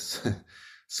is like,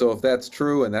 so if that's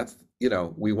true, and that's,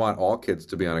 we want all kids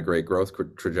to be on a great growth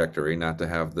trajectory, not to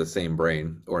have the same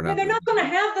brain or not. Yeah, they're not going to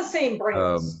have the same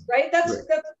brains, right? That's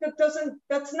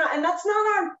not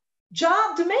our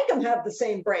job to make them have the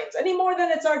same brains any more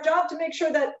than it's our job to make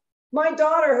sure that my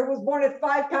daughter, who was born at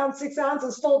 5 pounds 6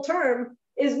 ounces full term,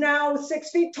 is now 6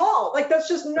 feet tall. Like, that's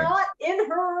just not in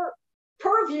her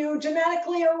purview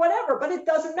genetically or whatever, but it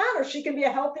doesn't matter. She can be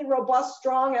a healthy, robust,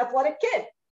 strong, athletic kid.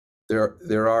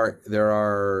 There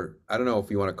are, I don't know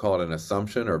if you want to call it an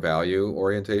assumption or value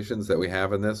orientations that we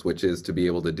have in this, which is to be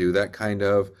able to do that kind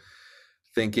of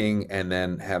thinking and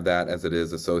then have that as it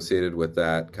is associated with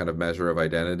that kind of measure of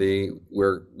identity.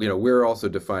 We're also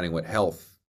defining what health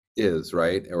is,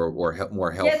 right? Or more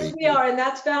healthy. Yes, we are. And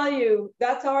that's value.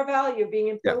 That's our value being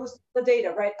imposed on the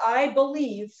data, right? I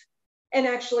believe, and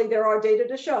actually there are data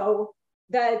to show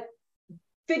that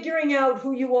figuring out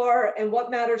who you are and what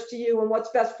matters to you and what's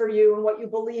best for you and what you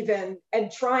believe in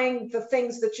and trying the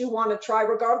things that you want to try,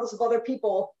 regardless of other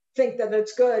people think that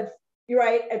it's good, you're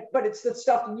right, but it's the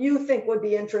stuff you think would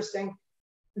be interesting,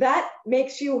 that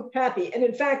makes you happy. And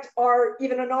in fact,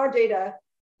 even in our data,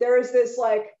 there is this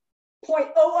like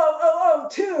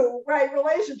 0.00002, right,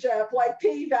 relationship, like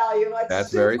p-value, like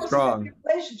that's very strong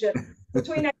relationship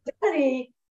between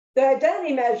identity, the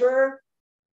identity measure,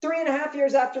 3.5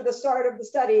 years after the start of the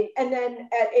study, and then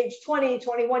at age 20,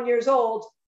 21 years old,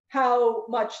 how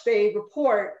much they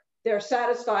report they're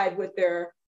satisfied with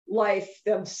their life,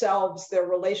 themselves, their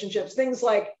relationships, things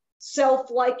like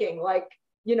self-liking, like,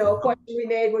 a question we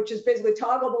made, which is basically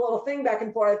toggle the little thing back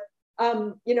and forth.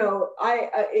 How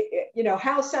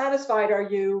satisfied are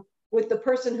you with the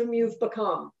person whom you've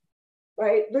become?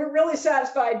 Right? They're really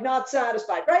satisfied, not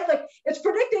satisfied, right? Like, it's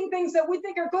predicting things that we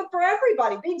think are good for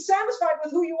everybody. Being satisfied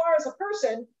with who you are as a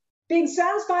person, being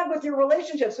satisfied with your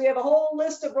relationships. We have a whole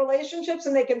list of relationships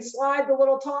and they can slide the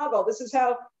little toggle. This is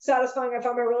how satisfying I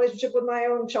found my relationship with my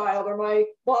own child or my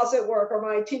boss at work or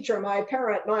my teacher, my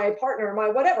parent, my partner, my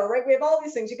whatever, right? We have all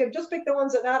these things. You can just pick the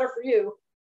ones that matter for you.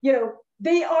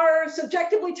 They are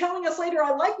subjectively telling us later,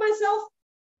 I like myself,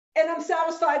 and I'm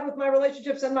satisfied with my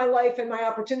relationships and my life and my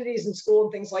opportunities in school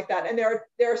and things like that. And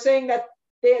they're saying that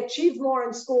they achieve more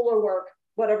in school or work,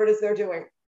 whatever it is they're doing.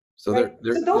 So right?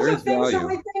 there so those there are is things value. that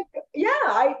we think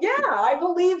I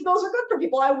believe those are good for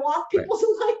people. I want Right. people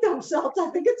to like themselves. I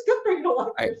think it's good for you to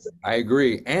like yourself. I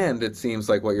agree. And it seems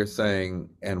like what you're saying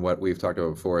and what we've talked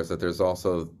about before is that there's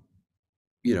also,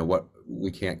 what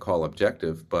we can't call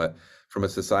objective, but from a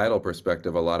societal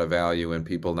perspective, a lot of value in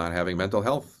people not having mental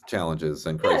health challenges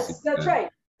and crises. Yes, that's right.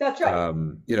 That's right.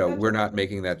 We're not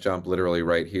making that jump literally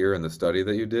right here in the study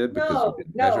that you did because you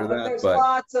didn't measure but that. there's But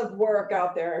lots of work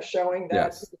out there showing that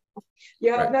yes,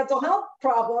 you have right. mental health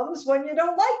problems when you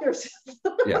don't like yourself.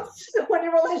 Yes. When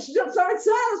your relationships aren't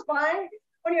satisfying,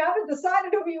 when you haven't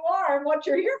decided who you are and what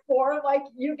you're here for, like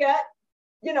you get,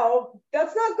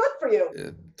 that's not good for you.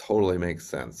 It totally makes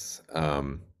sense.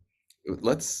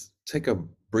 Let's take a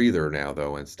breather now,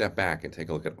 though, and step back and take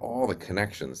a look at all the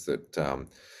connections that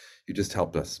you just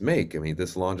helped us make. I mean,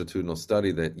 this longitudinal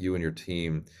study that you and your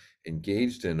team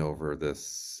engaged in over the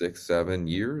 6-7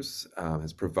 years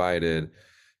has provided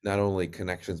not only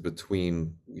connections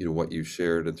between what you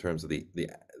shared in terms of the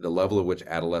level at which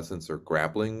adolescents are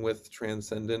grappling with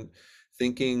transcendent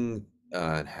thinking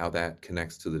and how that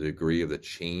connects to the degree of the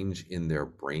change in their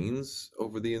brains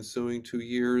over the ensuing 2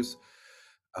 years,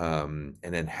 and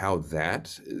then how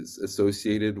that is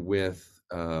associated with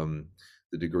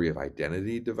the degree of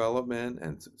identity development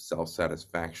and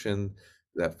self-satisfaction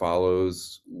that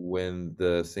follows when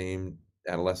the same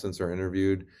adolescents are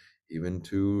interviewed even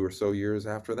 2 or so years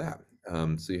after that.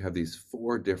 So you have these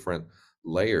 4 different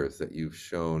layers that you've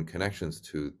shown connections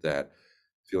to that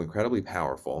feel incredibly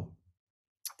powerful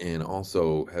and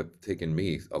also have taken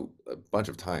me a bunch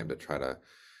of time to try to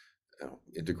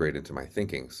integrate into my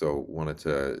thinking. So wanted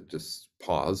to just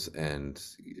pause and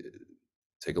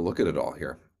take a look at it all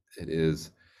here. It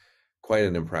is quite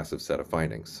an impressive set of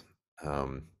findings.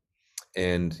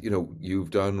 And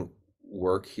you've done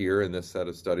work here in this set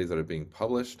of studies that are being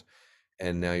published,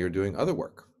 and now you're doing other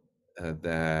work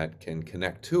that can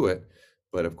connect to it,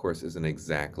 but of course isn't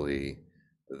exactly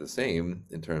the same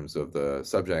in terms of the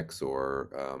subjects or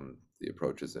the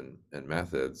approaches and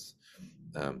methods.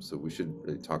 So we should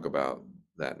really talk about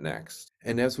that next.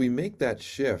 And as we make that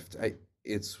shift,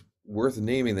 it's worth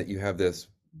naming that you have this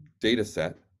data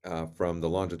set from the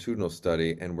longitudinal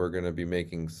study, and we're going to be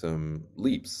making some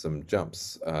leaps, some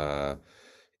jumps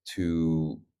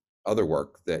to other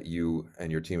work that you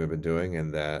and your team have been doing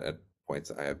and that at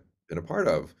points I have been a part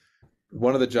of.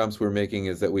 One of the jumps we're making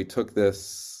is that we took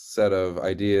this set of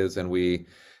ideas and we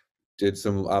did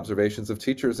some observations of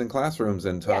teachers in classrooms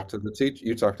and talked to the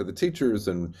you talked to the teachers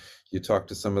and you talked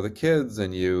to some of the kids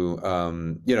and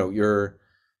you're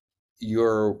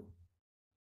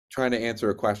trying to answer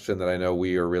a question that I know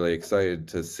we are really excited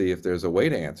to see if there's a way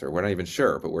to answer. We're not even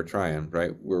sure, but we're trying,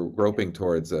 right? We're groping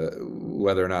towards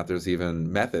whether or not there's even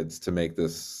methods to make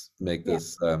this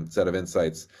set of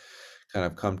insights kind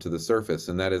of come to the surface.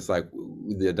 And that is like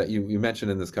you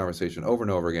mentioned in this conversation over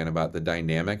and over again about the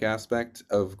dynamic aspect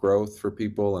of growth for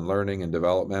people and learning and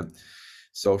development,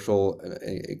 social,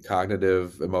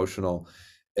 cognitive, emotional.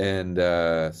 And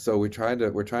so we're trying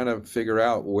to figure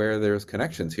out where there's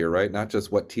connections here, right? Not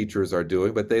just what teachers are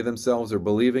doing, but they themselves are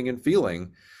believing and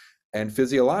feeling, and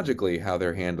physiologically how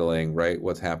they're handling, right,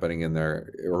 what's happening in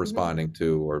their or responding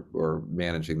to or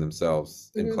managing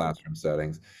themselves in classroom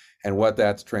settings, and what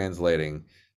that's translating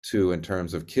to in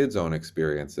terms of kids' own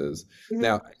experiences.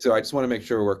 Now, so I just want to make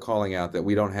sure we're calling out that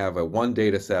we don't have a one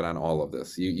data set on all of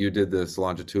this. You did this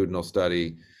longitudinal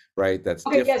study, right? That's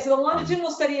okay. Yeah. So the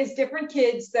longitudinal study is different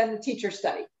kids than the teacher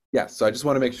study. Yes. So I just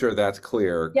want to make sure that's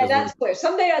clear. Yeah, that's clear.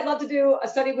 Someday I'd love to do a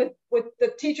study with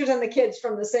the teachers and the kids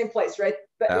from the same place, right?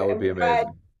 But that would be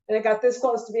amazing. And it got this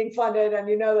close to being funded, and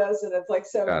this, and it's like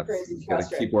so crazy. You got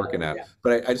to keep working at it.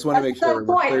 But I just want to make sure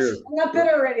we're clear. I'm not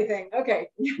bitter or anything. Okay.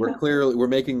 We're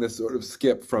making this sort of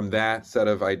skip from that set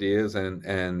of ideas and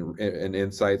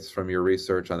insights from your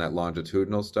research on that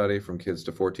longitudinal study from kids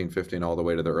to 14, 15, all the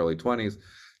way to the early 20s,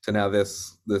 to now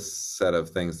this set of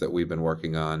things that we've been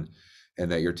working on and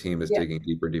that your team is digging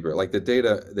deeper and deeper. Like the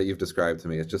data that you've described to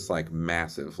me is just like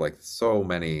massive, like so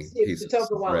many pieces. It's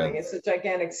overwhelming. It's a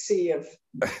gigantic sea of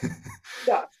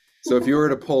stuff. So if you were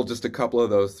to pull just a couple of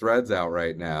those threads out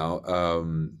right now,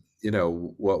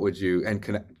 what would you, and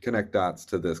connect dots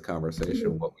to this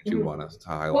conversation, what would you want us to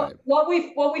highlight? What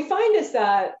we find is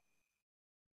that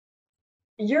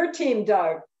your team,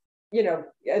 Doug,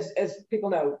 as people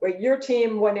know, right, your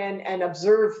team went in and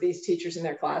observed these teachers in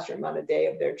their classroom on a day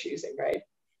of their choosing, right,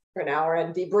 for an hour,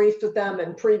 and debriefed with them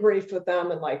and pre-briefed with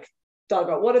them and like thought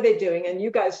about what are they doing. And you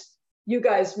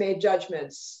guys made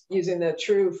judgments using the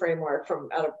TRUE framework from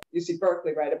out of UC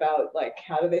Berkeley, right, about like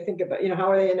how do they think about,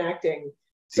 how are they enacting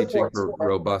teaching for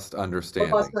robust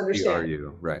understanding.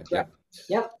 TRU, right?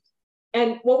 Yep.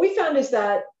 And what we found is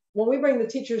that when we bring the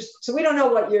teachers, so we don't know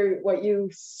what you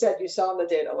said you saw in the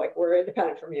data, like we're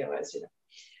independent from you, as you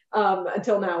know,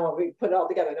 until now when we put it all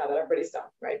together now that everybody's done,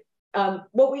 right?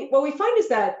 What we find is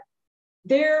that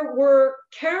there were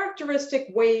characteristic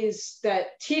ways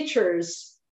that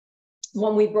teachers,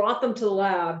 when we brought them to the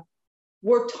lab,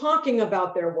 were talking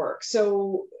about their work.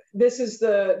 So these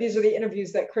are the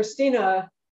interviews that Christina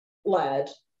led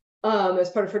as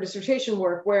part of her dissertation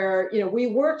work, where we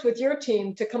worked with your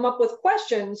team to come up with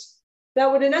questions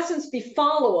that would in essence be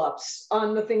follow-ups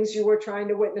on the things you were trying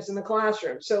to witness in the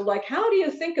classroom. So like, how do you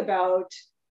think about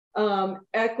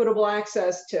equitable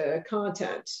access to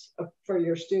content for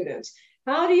your students?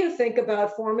 How do you think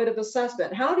about formative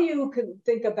assessment? How do you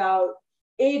think about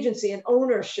agency and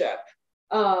ownership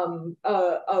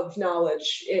of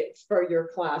knowledge for your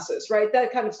classes, right?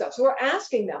 That kind of stuff. So we're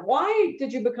asking them, why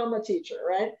did you become a teacher,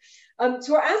 right?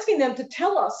 So we're asking them to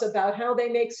tell us about how they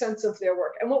make sense of their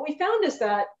work. And what we found is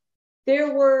that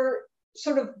there were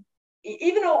sort of,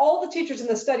 even though all the teachers in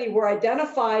the study were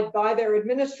identified by their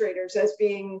administrators as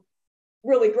being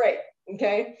really great,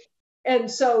 okay? And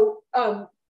so,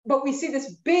 but we see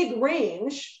this big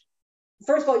range.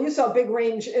 First of all, you saw a big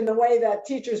range in the way that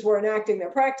teachers were enacting their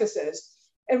practices.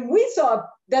 And we saw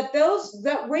that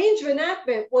that range of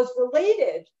enactment was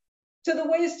related to the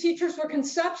ways teachers were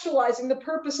conceptualizing the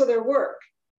purpose of their work.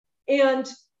 And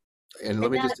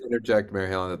let me just interject, Mary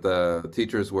Helen, that the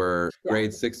teachers were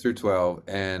grades 6 through 12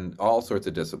 and all sorts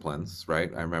of disciplines,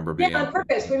 right? I remember being on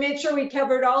purpose. We made sure we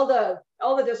covered all the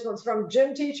disciplines, from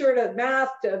gym teacher to math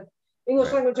to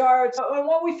English language arts. And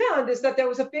what we found is that there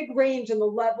was a big range in the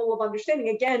level of understanding.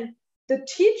 Again, the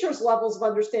teachers' levels of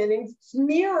understanding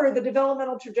mirror the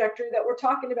developmental trajectory that we're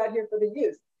talking about here for the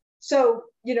youth. So,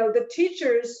 the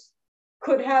teachers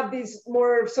could have these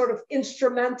more sort of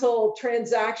instrumental,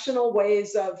 transactional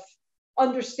ways of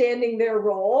understanding their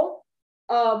role,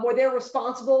 where they're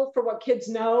responsible for what kids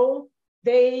know.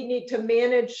 They need to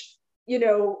manage,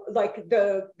 like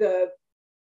the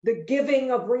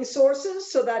giving of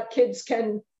resources so that kids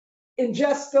can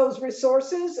ingest those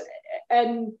resources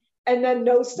and then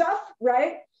know stuff,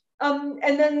 right? And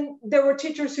then there were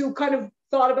teachers who kind of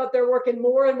thought about their work in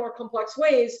more and more complex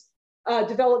ways,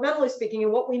 developmentally speaking.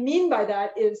 And what we mean by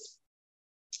that is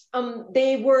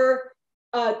they were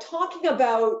talking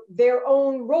about their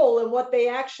own role and what they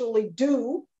actually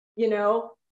do,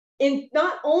 in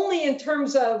not only in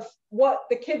terms of what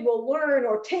the kid will learn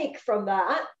or take from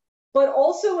that, but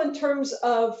also in terms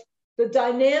of the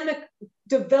dynamic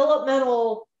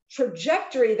developmental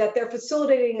trajectory that they're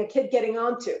facilitating a kid getting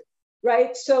onto,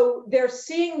 right? So they're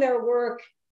seeing their work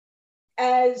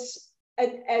as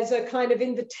a kind of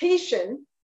invitation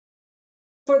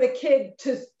for the kid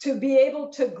to be able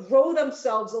to grow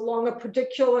themselves along a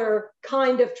particular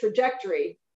kind of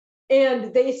trajectory.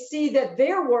 And they see that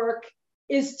their work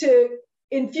is to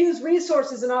infuse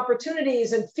resources and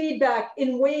opportunities and feedback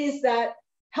in ways that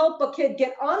help a kid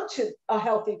get onto a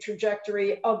healthy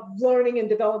trajectory of learning and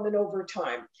development over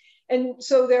time. And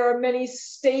so there are many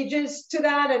stages to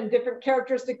that and different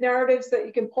characteristic narratives that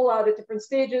you can pull out at different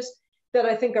stages that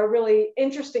I think are really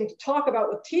interesting to talk about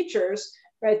with teachers,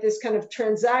 right? This kind of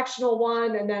transactional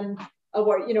one, and then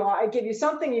where, I give you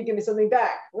something, you give me something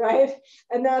back, right?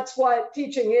 And that's what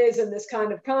teaching is in this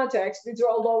kind of context. These are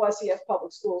all low SES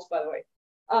public schools, by the way,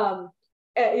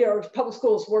 public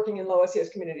schools working in low SES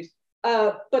communities.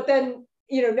 But then,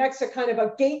 next a kind of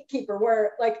a gatekeeper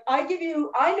where, like, I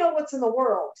know what's in the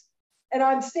world, and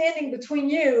I'm standing between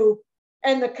you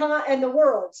and the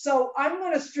world. So I'm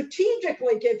going to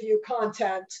strategically give you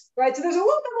content, right? So there's a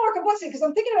little bit more complexity because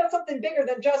I'm thinking about something bigger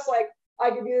than just like, I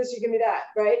give you this, you give me that,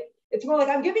 right? It's more like,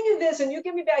 I'm giving you this and you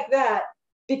give me back that,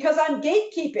 because I'm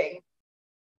gatekeeping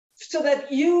so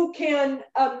that you can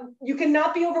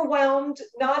not be overwhelmed,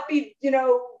 not be,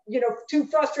 too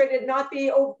frustrated, not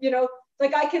be,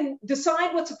 like, I can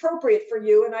decide what's appropriate for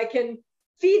you and I can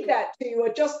feed that to you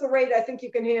at just the rate I think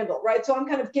you can handle, right? So I'm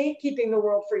kind of gatekeeping the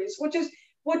world for you,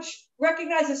 which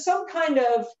recognizes some kind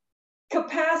of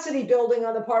capacity building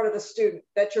on the part of the student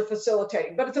that you're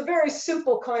facilitating. But it's a very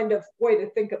simple kind of way to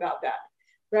think about that,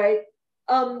 right?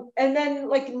 And then,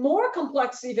 like, more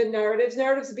complex even narratives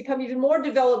that become even more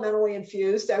developmentally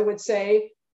infused, I would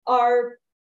say, are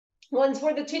ones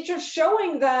where the teacher's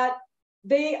showing that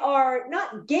they are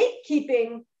not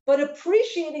gatekeeping, but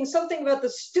appreciating something about the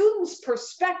student's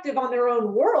perspective on their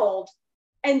own world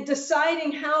and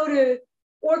deciding how to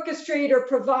orchestrate or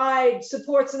provide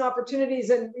supports and opportunities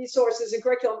and resources and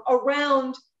curriculum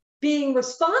around being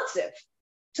responsive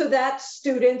to that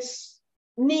student's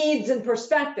needs and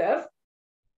perspective.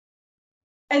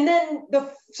 And then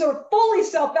the sort of fully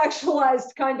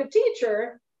self-actualized kind of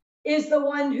teacher is the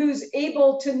one who's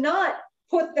able to not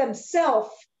put themselves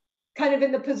kind of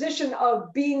in the position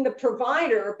of being the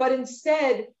provider, but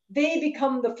instead they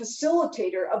become the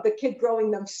facilitator of the kid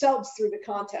growing themselves through the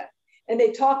content. And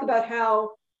they talk about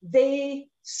how they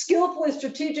skillfully,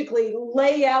 strategically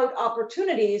lay out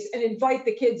opportunities and invite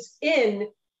the kids in,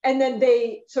 and then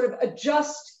they sort of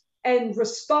adjust and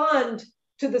respond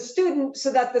to the student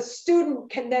so that the student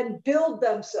can then build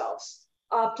themselves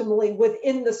optimally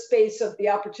within the space of the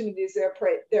opportunities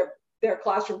their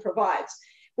classroom provides,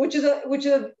 which is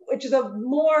a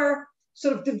more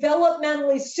sort of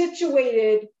developmentally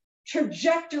situated,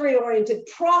 trajectory-oriented,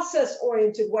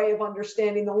 process-oriented way of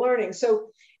understanding the learning. So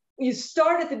you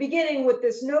start at the beginning with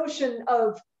this notion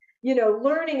of,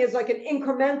 learning is like an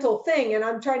incremental thing, and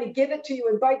I'm trying to give it to you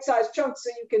in bite-sized chunks so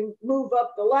you can move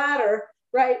up the ladder,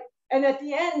 right? And at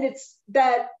the end, it's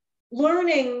that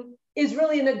learning is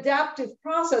really an adaptive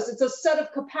process. It's a set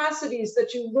of capacities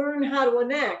that you learn how to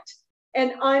enact.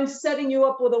 And I'm setting you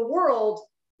up with a world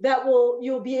that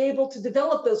you'll be able to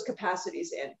develop those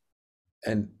capacities in.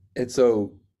 And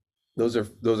so those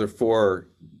are four,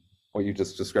 what you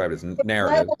just described as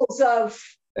narratives. Levels of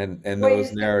and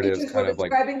those narratives kind of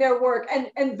like describing their work.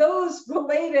 And those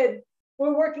related,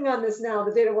 we're working on this now,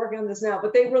 the data working on this now,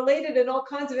 but they related in all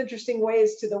kinds of interesting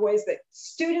ways to the ways that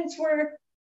students were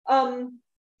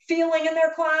feeling in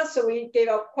their class. So we gave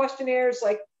out questionnaires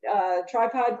like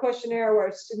tripod questionnaire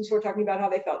where students were talking about how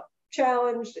they felt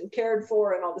challenged and cared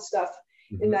for and all the stuff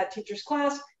in that teacher's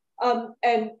class.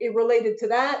 And it related to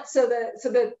that. So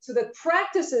the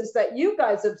practices that you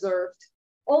guys observed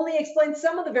only explain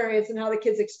some of the variants in how the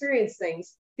kids experience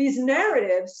things. These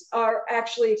narratives are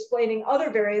actually explaining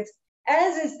other variants,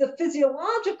 as is the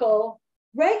physiological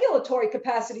regulatory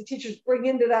capacity teachers bring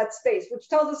into that space, which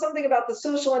tells us something about the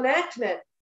social enactment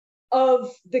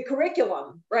of the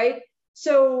curriculum, right?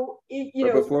 So,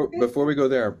 before we go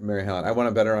there, Mary Helen, I want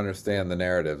to better understand the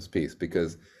narratives piece,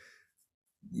 because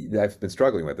I've been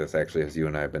struggling with this actually, as you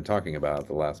and I have been talking about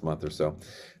the last month or so.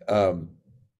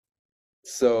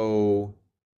 So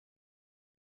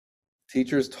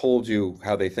teachers told you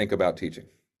how they think about teaching,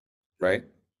 right?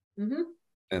 Mm-hmm.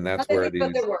 And that's how where they think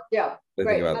about their work, yeah,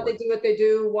 right. How they do what they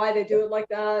do, why they do it like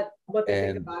that, what they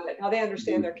think about it, how they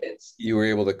understand their kids. You were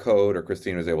able to code, or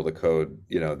Christine was able to code,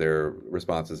 their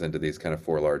responses into these kind of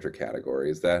four larger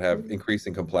categories that have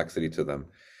increasing complexity to them.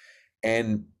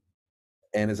 And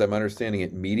as I'm understanding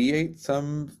it, mediate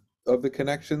some of the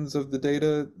connections of the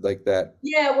data like that.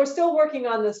 Yeah, we're still working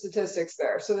on the statistics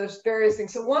there. So there's various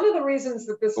things. So one of the reasons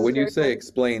that this but when you say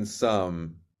explain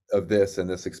some of this and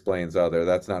this explains other,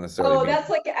 that's not necessarily. Oh, that's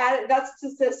like that's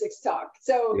statistics talk.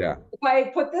 So yeah. If I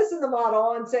put this in the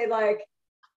model and say, like,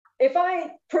 if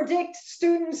I predict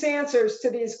students' answers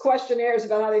to these questionnaires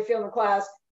about how they feel in the class,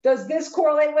 does this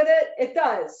correlate with it? It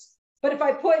does. But if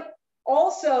I put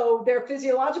also their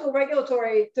physiological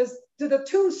regulatory, do the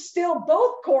two still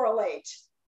both correlate,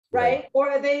 right? Or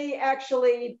are they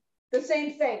actually the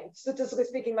same thing, statistically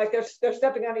speaking, like they're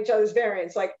stepping on each other's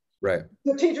variants? Like, right.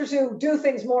 The teachers who do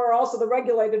things more are also the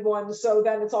regulated ones, so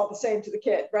then it's all the same to the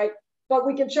kid, right? But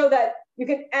we can show that you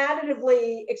can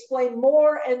additively explain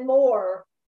more and more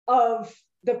of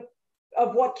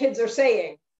what kids are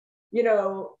saying,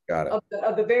 Got it.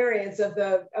 of the variance of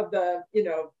the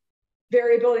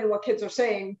variability in what kids are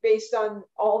saying based on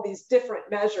all these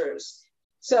different measures.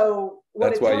 So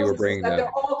that's why you were bringing that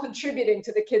they're all contributing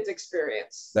to the kids'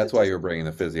 experience. That's why you were bringing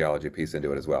the physiology piece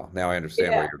into it as well. Now I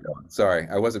understand where you're going. Sorry,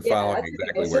 I wasn't following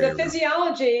exactly where you're going. So the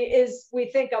physiology is, we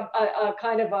think, a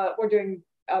kind of we're doing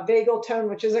a vagal tone,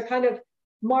 which is a kind of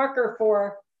marker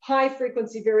for high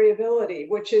frequency variability,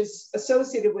 which is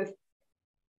associated with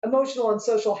emotional and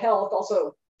social health,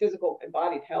 also physical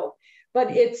embodied health.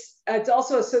 But it's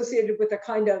also associated with a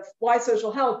kind of, why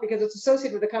social health? Because it's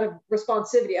associated with a kind of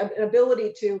responsivity, an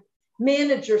ability to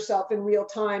manage yourself in real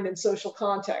time in social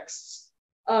contexts,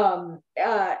 and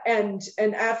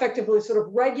affectively sort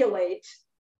of regulate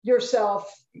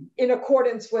yourself in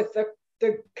accordance with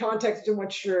the context in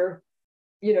which you're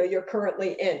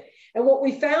currently in. And what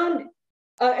we found,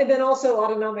 and then also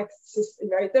autonomic system,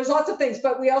 right? There's lots of things,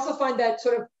 but we also find that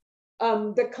sort of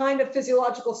the kind of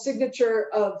physiological signature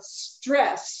of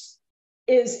stress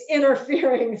is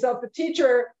interfering. So if the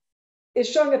teacher is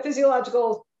showing a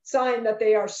physiological sign that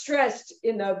they are stressed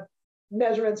in the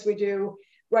measurements we do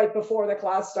right before the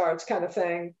class starts, kind of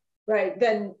thing, right?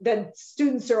 Then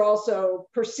students are also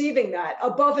perceiving that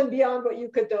above and beyond what you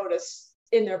could notice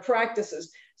in their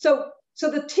practices. So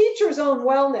the teacher's own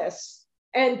wellness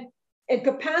and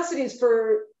capacities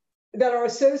that are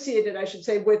associated, I should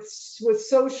say, with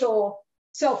social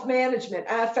self-management,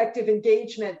 affective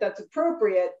engagement that's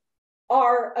appropriate,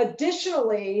 are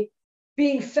additionally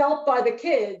being felt by the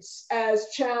kids as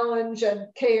challenge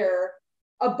and care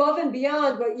above and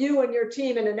beyond what you and your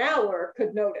team in an hour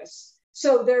could notice.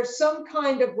 So there's some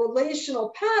kind of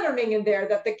relational patterning in there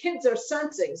that the kids are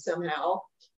sensing somehow,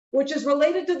 which is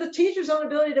related to the teacher's own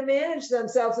ability to manage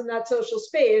themselves in that social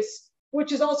space,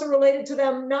 which is also related to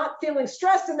them not feeling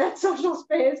stressed in that social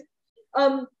space.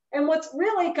 And what's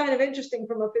really kind of interesting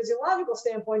from a physiological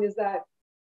standpoint is that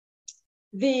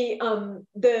the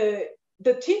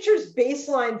teacher's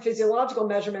baseline physiological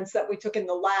measurements that we took in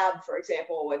the lab, for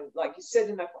example, when like you sit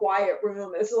in a quiet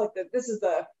room, this is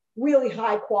the really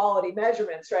high quality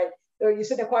measurements, right? So you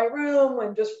sit in a quiet room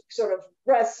and just sort of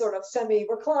rest, sort of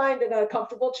semi-reclined in a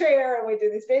comfortable chair, and we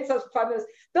do these baselines for 5 minutes.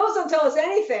 Those don't tell us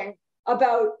anything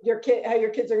about your kid, how your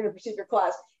kids are going to perceive your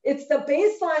class. It's the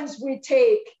baselines we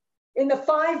take in the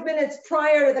 5 minutes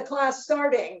prior to the class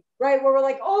starting, right? Where we're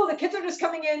like, oh, the kids are just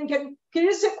coming in. Can you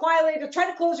just sit quietly, to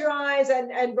try to close your eyes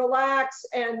and relax?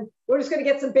 And we're just going to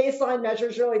get some baseline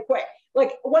measures really quick.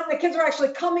 Like when the kids are actually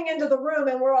coming into the room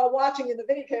and we're all watching and the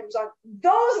video cameras on,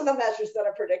 those are the measures that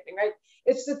are predicting, right?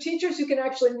 It's the teachers who can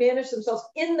actually manage themselves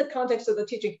in the context of the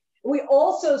teaching. We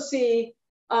also see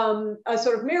a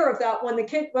sort of mirror of that when the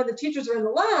teachers are in the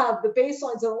lab, the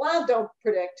baselines in the lab don't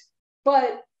predict,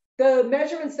 but the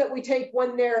measurements that we take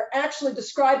when they're actually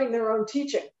describing their own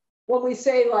teaching, when we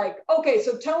say like, okay,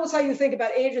 so tell us how you think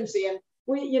about agency. And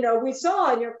we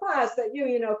saw in your class that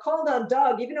you called on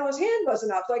Doug, even though his hand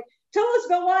wasn't up. Like, tell us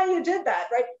about why you did that,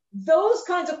 right? Those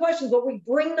kinds of questions, but we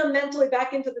bring them mentally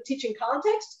back into the teaching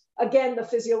context. Again, the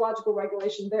physiological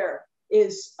regulation there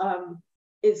is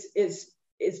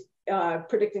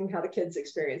predicting how the kids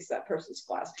experience that person's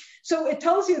class. So it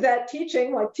tells you that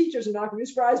teaching, like teachers are not going to be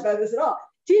surprised by this at all.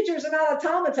 Teachers are not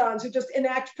automatons who just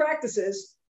enact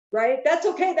practices, right? That's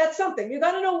okay. That's something. You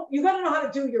got to know how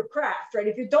to do your craft, right?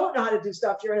 If you don't know how to do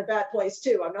stuff, you're in a bad place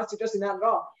too. I'm not suggesting that at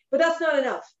all, but that's not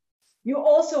enough. You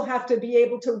also have to be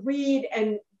able to read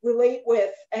and relate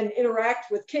with and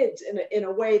interact with kids in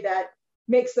a way that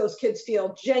makes those kids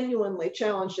feel genuinely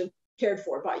challenged and cared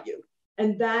for by you.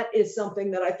 And that is something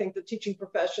that I think the teaching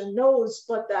profession knows,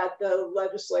 but that the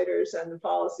legislators and the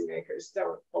policymakers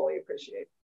don't fully appreciate.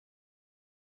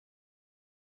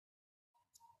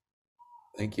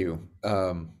 Thank you.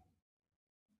 I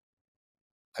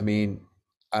mean,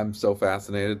 I'm so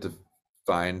fascinated to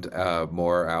find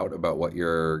more out about what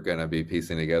you're going to be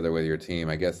piecing together with your team.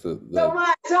 I guess so am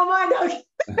I.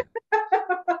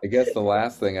 I guess the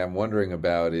last thing I'm wondering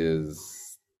about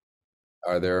is,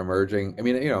 are there emerging, I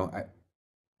mean,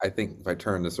 I think if I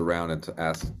turn this around and to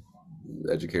ask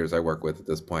educators I work with at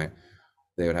this point,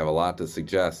 they would have a lot to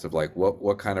suggest of like,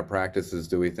 what kind of practices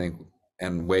do we think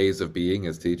and ways of being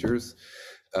as teachers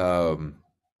do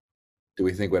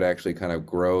we think would actually kind of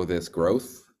grow this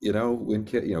growth, when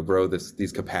grow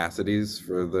these capacities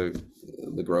for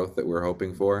the growth that we're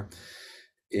hoping for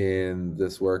in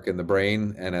this work in the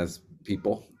brain and as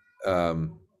people.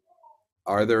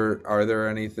 Are there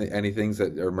any things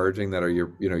that are emerging that are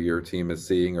your team is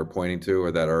seeing or pointing to,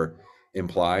 or that are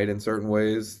implied in certain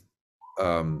ways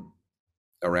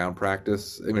around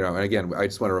practice? And again, I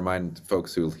just want to remind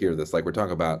folks who hear this, like, we're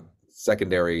talking about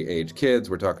secondary age kids,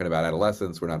 we're talking about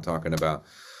adolescents, we're not talking about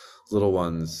little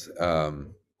ones. I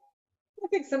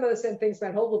think some of the same things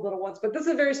might hold with little ones, but this is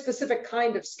a very specific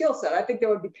kind of skill set. I think there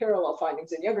would be parallel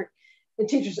findings in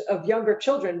teachers of younger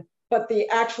children, but the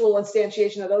actual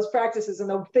instantiation of those practices and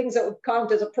the things that would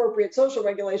count as appropriate social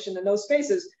regulation in those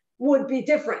spaces would be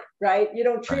different, right? You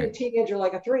don't treat a teenager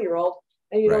like a 3-year-old,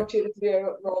 and you don't treat a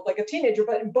 3-year-old like a teenager,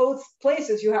 but in both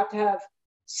places you have to have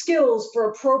skills for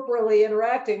appropriately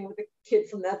interacting with the kid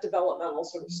from that developmental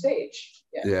sort of stage.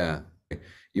 Yeah.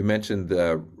 You mentioned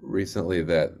recently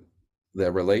that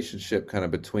the relationship kind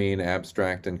of between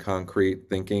abstract and concrete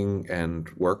thinking and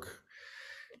work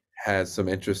has some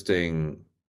interesting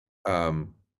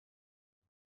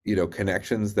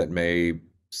connections that may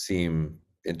seem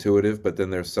intuitive, but then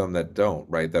there's some that don't,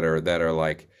 right? That are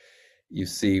like, you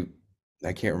see,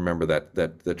 I can't remember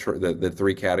the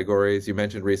 3 categories. You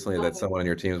mentioned recently that someone on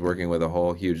your team is working with a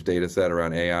whole huge data set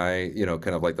around AI,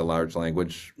 kind of like the large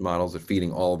language models of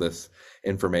feeding all this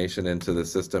information into the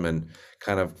system, and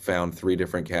kind of found 3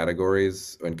 different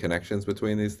categories and connections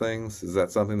between these things. Is that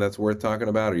something that's worth talking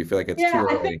about, or you feel like it's too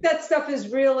early? I think that stuff is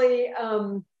really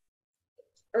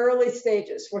early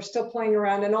stages. We're still playing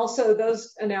around. And also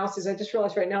those analyses, I just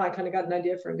realized right now, I kind of got an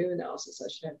idea for a new analysis I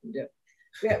should have them do.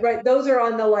 Yeah, right. Those are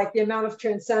on the amount of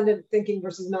transcendent thinking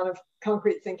versus amount of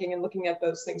concrete thinking, and looking at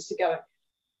those things together.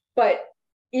 But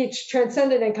each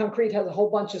transcendent and concrete has a whole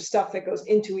bunch of stuff that goes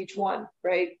into each one,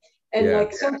 right? And Yeah.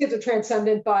 like some kids are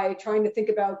transcendent by trying to think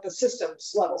about the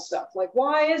systems level stuff. Like,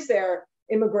 why is there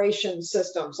immigration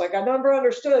systems? Like, I never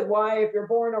understood why if you're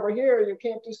born over here, you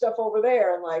can't do stuff over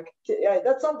there. And like, yeah,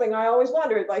 that's something I always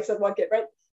wondered, like said one kid, right?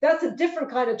 That's a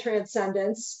different kind of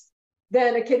transcendence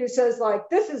than a kid who says like,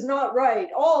 this is not right.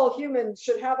 All humans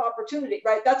should have opportunity,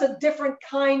 right? That's a different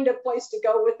kind of place to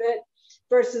go with it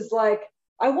versus like,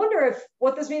 I wonder if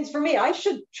what this means for me, I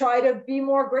should try to be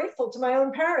more grateful to my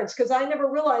own parents because I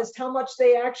never realized how much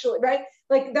they actually, right?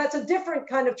 Like that's a different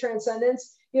kind of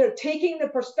transcendence, you know, taking the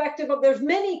perspective of, there's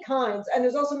many kinds, and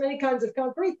there's also many kinds of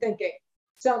concrete thinking.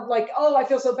 Some like, oh, I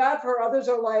feel so bad for her. Others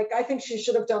are like, I think she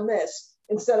should have done this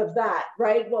instead of that,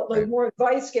 right? Well, like more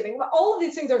advice giving. All of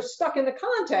these things are stuck in the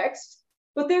context,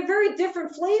 but they're very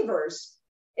different flavors.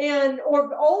 And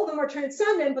or all of them are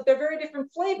transcendent, but they're very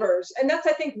different flavors. And that's,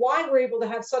 I think, why we're able to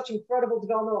have such incredible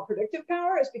developmental predictive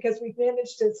power, is because we've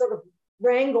managed to sort of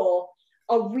wrangle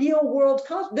a real world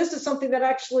concept. This is something that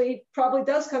actually probably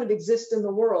does kind of exist in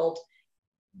the world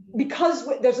because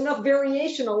there's enough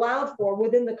variation allowed for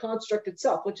within the construct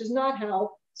itself, which is not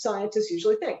how scientists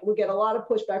usually think. We get a lot of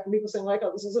pushback from people saying like,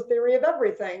 oh, this is a theory of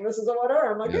everything. This is a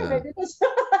whatever. I'm like, yeah, maybe this,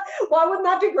 why wouldn't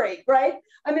that be great, right?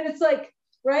 I mean, it's like,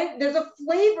 right? There's a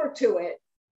flavor to it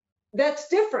that's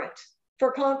different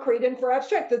for concrete and for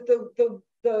abstract. That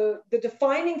the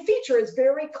defining feature is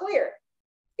very clear.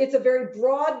 It's a very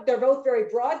broad, they're both very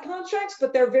broad constructs,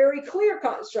 but they're very clear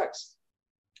constructs.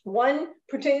 One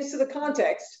pertains to the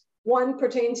context. One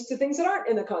pertains to things that aren't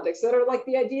in the context, that are like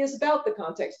the ideas about the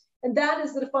context. And that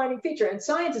is the defining feature. And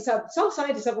some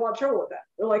scientists have a lot of trouble with that.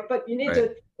 They're like, but you need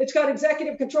to, it's got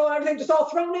executive control and everything just all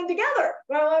thrown in together.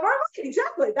 Well, I'm like,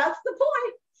 exactly, that's the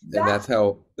point. And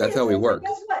that's how we work.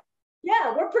 Guess what?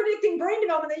 Yeah, we're predicting brain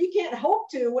development that you can't hope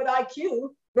to with IQ,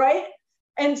 right?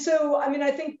 And so, I mean,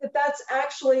 I think that that's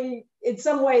actually, in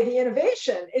some way, the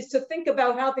innovation is to think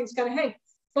about how things kind of hang.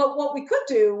 But what we could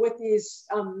do with these,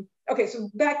 okay, so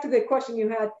back to the question you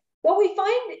had, what we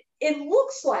find, it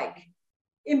looks like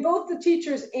in both the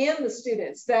teachers and the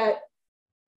students that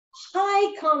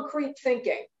high concrete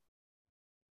thinking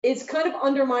is kind of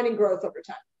undermining growth over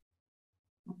time.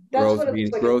 That's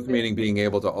growth meaning being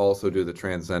able to also do the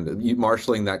transcendent,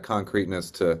 marshaling that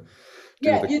concreteness to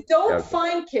you don't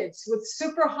find kids with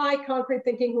super high concrete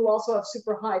thinking who also have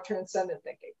super high transcendent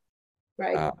thinking,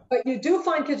 right? But you do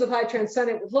find kids with high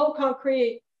transcendent with low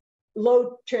concrete,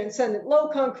 low transcendent, low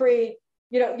concrete.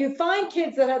 You know, you find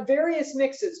kids that have various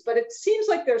mixes, but it seems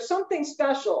like there's something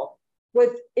special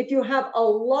with, if you have a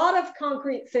lot of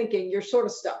concrete thinking, you're sort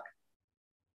of stuck,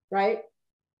 right?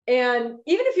 And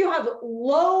even if you have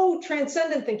low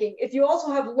transcendent thinking, if you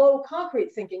also have low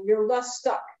concrete thinking, you're less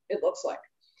stuck, it looks like.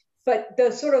 But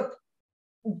the sort of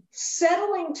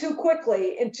settling too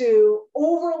quickly into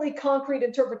overly concrete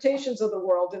interpretations of the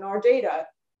world in our data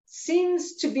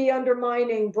seems to be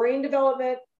undermining brain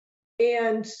development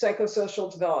and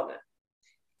psychosocial development.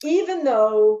 Even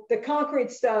though the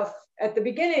concrete stuff at the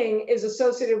beginning is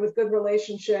associated with good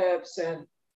relationships and,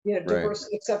 you know,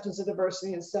 diversity, acceptance of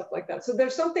diversity and stuff like that. So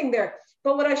there's something there.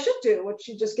 But what I should do, what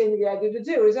she just gave me the idea to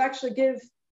do, is actually give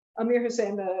Amir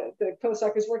Hussain, the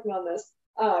postdoc who's working on this,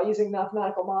 using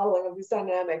mathematical modeling of these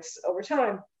dynamics over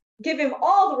time, give him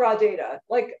all the raw data,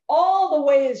 like all the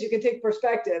ways you can take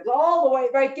perspectives, all the way,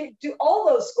 right? Do all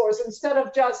those scores instead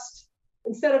of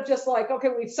just like, okay,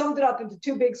 we've summed it up into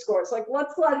two big scores. Like,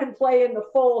 let's let him play in the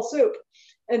full soup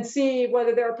and see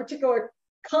whether there are particular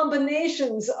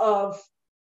combinations of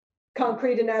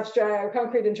concrete and abstract, or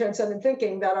concrete and transcendent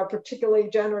thinking that are particularly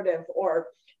generative or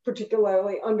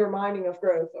particularly undermining of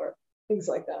growth or things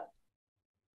like that.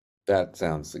 That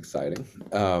sounds exciting.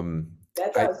 I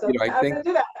think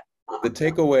the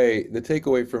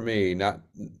takeaway for me, not,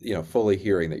 you know, fully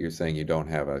hearing that you're saying you don't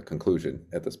have a conclusion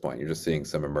at this point. You're just seeing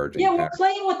some emerging patterns. We're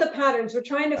playing with the patterns. We're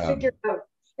trying to figure out.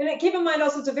 And keep in mind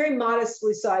also, it's a very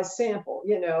modestly sized sample.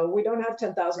 You know, we don't have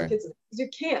 10,000 kids because you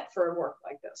can't for a work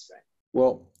like this, right?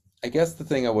 Well, I guess the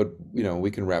thing I would, you know,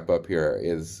 we can wrap up here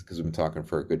is, because we've been talking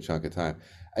for a good chunk of time.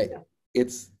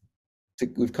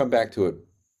 We've come back to it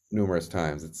numerous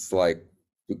times. It's like,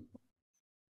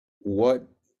 what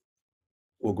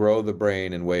will grow the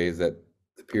brain in ways that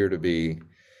appear to be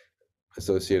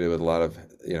associated with a lot of,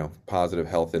 you know, positive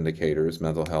health indicators,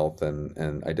 mental health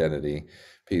and identity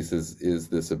pieces, is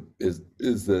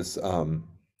this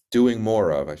doing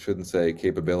more of, I shouldn't say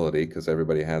capability, because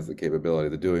everybody has the capability,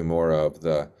 the doing more of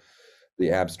the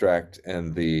abstract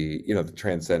and the, you know, the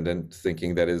transcendent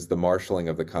thinking that is the marshaling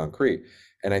of the concrete.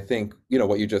 And I think, you know,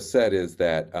 what you just said is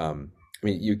that, I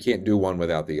mean, you can't do one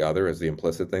without the other, is the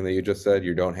implicit thing that you just said.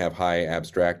 You don't have high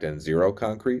abstract and zero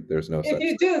concrete. There's no such. If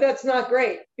you do, that's not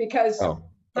great, because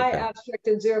high Okay. abstract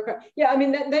and zero. Yeah, I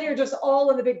mean, then you're just all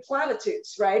in the big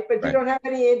platitudes, right? But you Right. don't have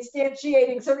any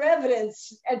instantiating sort of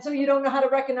evidence, and so you don't know how to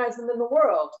recognize them in the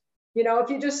world. If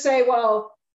you just say,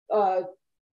 well,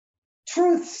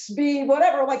 truths be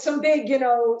whatever, like some big,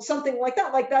 something like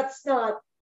that, like that's not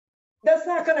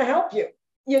going to help you,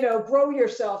 grow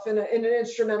yourself in an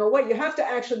instrumental way. You have to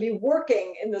actually be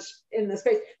working in this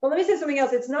space. But let me say something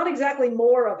else. It's not exactly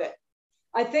more of it.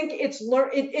 I think it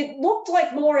looked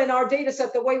like more in our data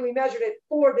set, the way we measured it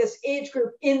for this age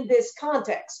group in this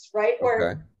context, right? Okay.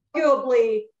 Where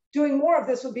arguably doing more of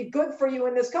this would be good for you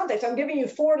in this context. I'm giving you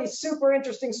 40 super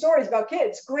interesting stories about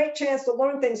kids. Great chance to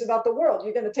learn things about the world.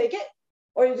 You're going to take it,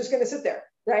 or you're just going to sit there,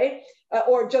 right?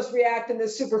 Or just react in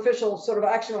this superficial sort of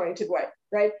action-oriented way,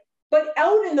 right? But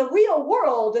out in the real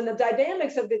world and the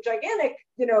dynamics of the gigantic,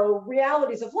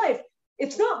 realities of life,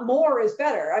 it's not more is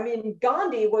better. I mean,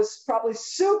 Gandhi was probably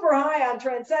super high on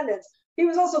transcendence. He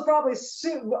was also probably,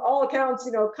 all accounts,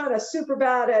 kind of super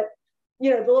bad at,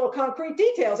 the little concrete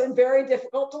details and very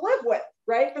difficult to live with,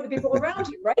 right? For the people around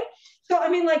you, right? So, I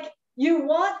mean, like, you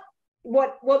want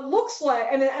what looks like,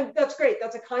 and that's great.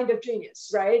 That's a kind of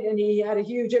genius, right? And he had a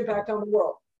huge impact on the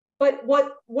world. But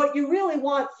what you really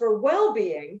want for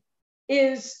well-being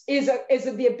is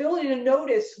the ability to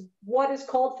notice what is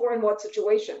called for in what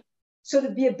situation. So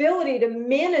the ability to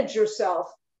manage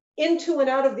yourself into and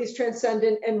out of these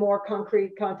transcendent and more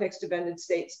concrete context-dependent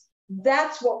states.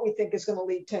 That's what we think is going to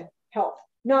lead to health,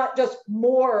 not just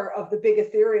more of the big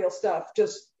ethereal stuff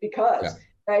just because,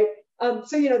 right?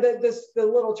 So, the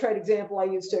little trite example I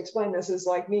use to explain this is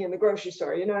like me in the grocery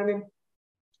store. You know what I mean?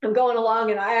 I'm going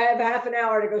along and I have half an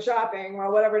hour to go shopping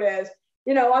or whatever it is.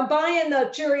 I'm buying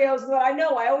the Cheerios, but I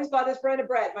know I always buy this brand of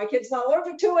bread. My kid's not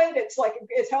allergic to it. It's like,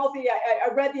 it's healthy.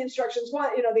 I read the instructions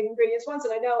once, the ingredients once,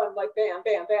 and I know, I'm like, bam,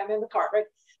 bam, bam, in the cart, right?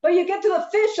 But you get to the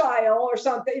fish aisle or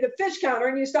something, the fish counter,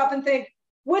 and you stop and think,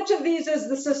 which of these is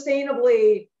the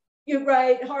sustainably,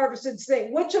 harvested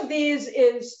thing? Which of these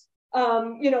is,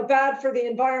 bad for the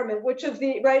environment? Which of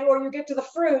the, right? Or you get to the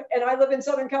fruit, and I live in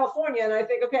Southern California, and I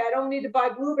think, okay, I don't need to buy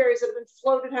blueberries that have been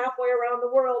floated halfway around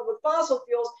the world with fossil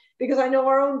fuels, because I know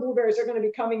our own blueberries are going to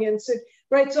be coming in soon,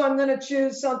 right? So I'm going to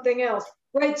choose something else,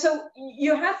 right? So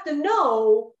you have to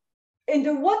know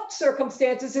under what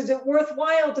circumstances is it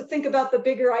worthwhile to think about the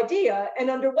bigger idea, and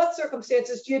under what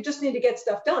circumstances do you just need to get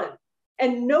stuff done?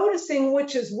 And noticing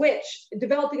which is which,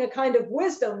 developing a kind of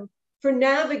wisdom for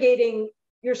navigating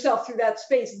yourself through that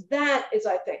space, that is,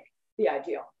 I think, the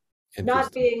ideal.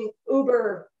 Not being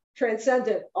uber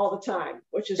transcendent all the time,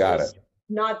 which is just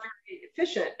not very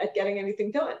efficient at getting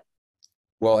anything done.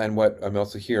 Well, and what I'm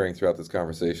also hearing throughout this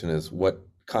conversation is what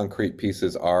concrete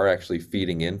pieces are actually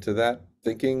feeding into that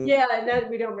thinking. Yeah, and that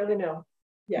we don't really know.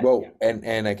 Yeah. Well,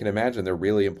 and I can imagine they're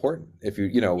really important. If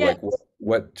like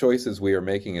what choices we are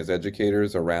making as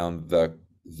educators around the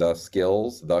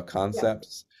skills, the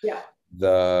concepts,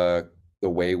 the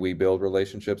way we build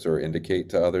relationships or indicate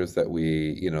to others that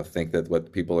we, think that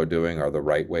what people are doing are the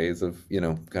right ways of,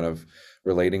 kind of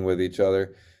relating with each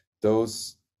other.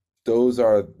 That's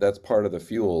part of the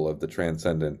fuel of the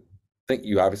transcendent.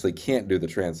 You obviously can't do the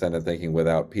transcendent thinking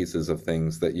without pieces of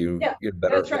things that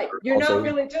that's right. You're not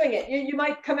really doing it. You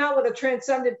might come out with a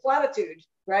transcendent platitude,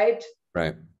 right?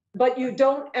 Right. But you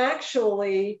don't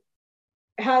actually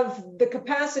have the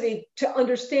capacity to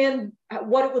understand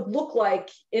what it would look like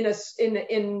in a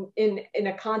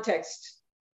context,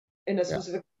 in a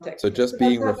specific context. So just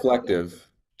being reflective,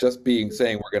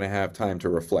 saying we're going to have time to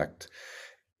reflect,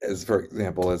 as for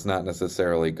example, is not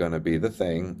necessarily going to be the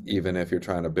thing, even if you're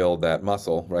trying to build that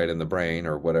muscle right in the brain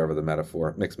or whatever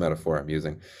the mixed metaphor I'm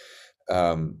using.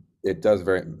 It does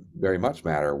very, very much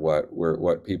matter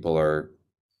what people are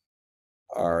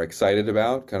excited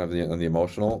about, kind of on the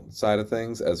emotional side of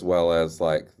things, as well as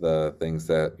like the things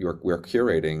that we're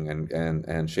curating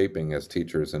and shaping as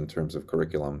teachers in terms of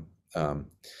curriculum and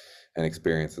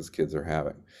experiences kids are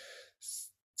having.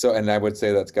 So, and I would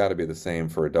say that's got to be the same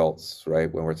for adults,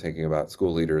 right? When we're thinking about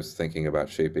school leaders, thinking about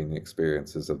shaping the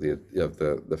experiences of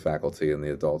the faculty and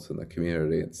the adults in the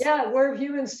community. We're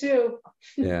humans too.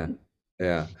 Yeah.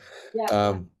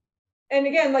 And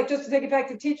again, like, just to take it back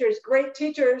to teachers, great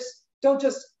teachers don't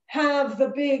just have the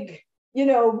big,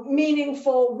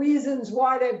 meaningful reasons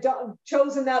why they've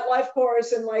chosen that life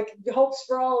course and like hopes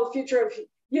for all the future of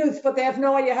youth, but they have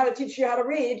no idea how to teach you how to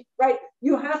read, right?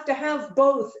 You have to have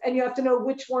both, and you have to know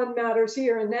which one matters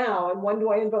here and now, and when do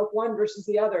I invoke one versus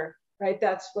the other, right?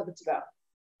 That's what it's about.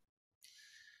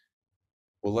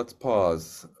 Well, let's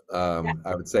pause. I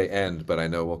would say end, but I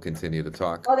know we'll continue to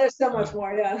talk. Oh, there's so much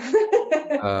more,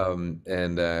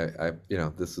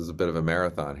 this is a bit of a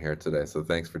marathon here today, so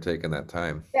thanks for taking that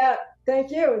time. Yeah,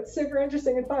 Thank you. It's super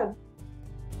interesting and fun.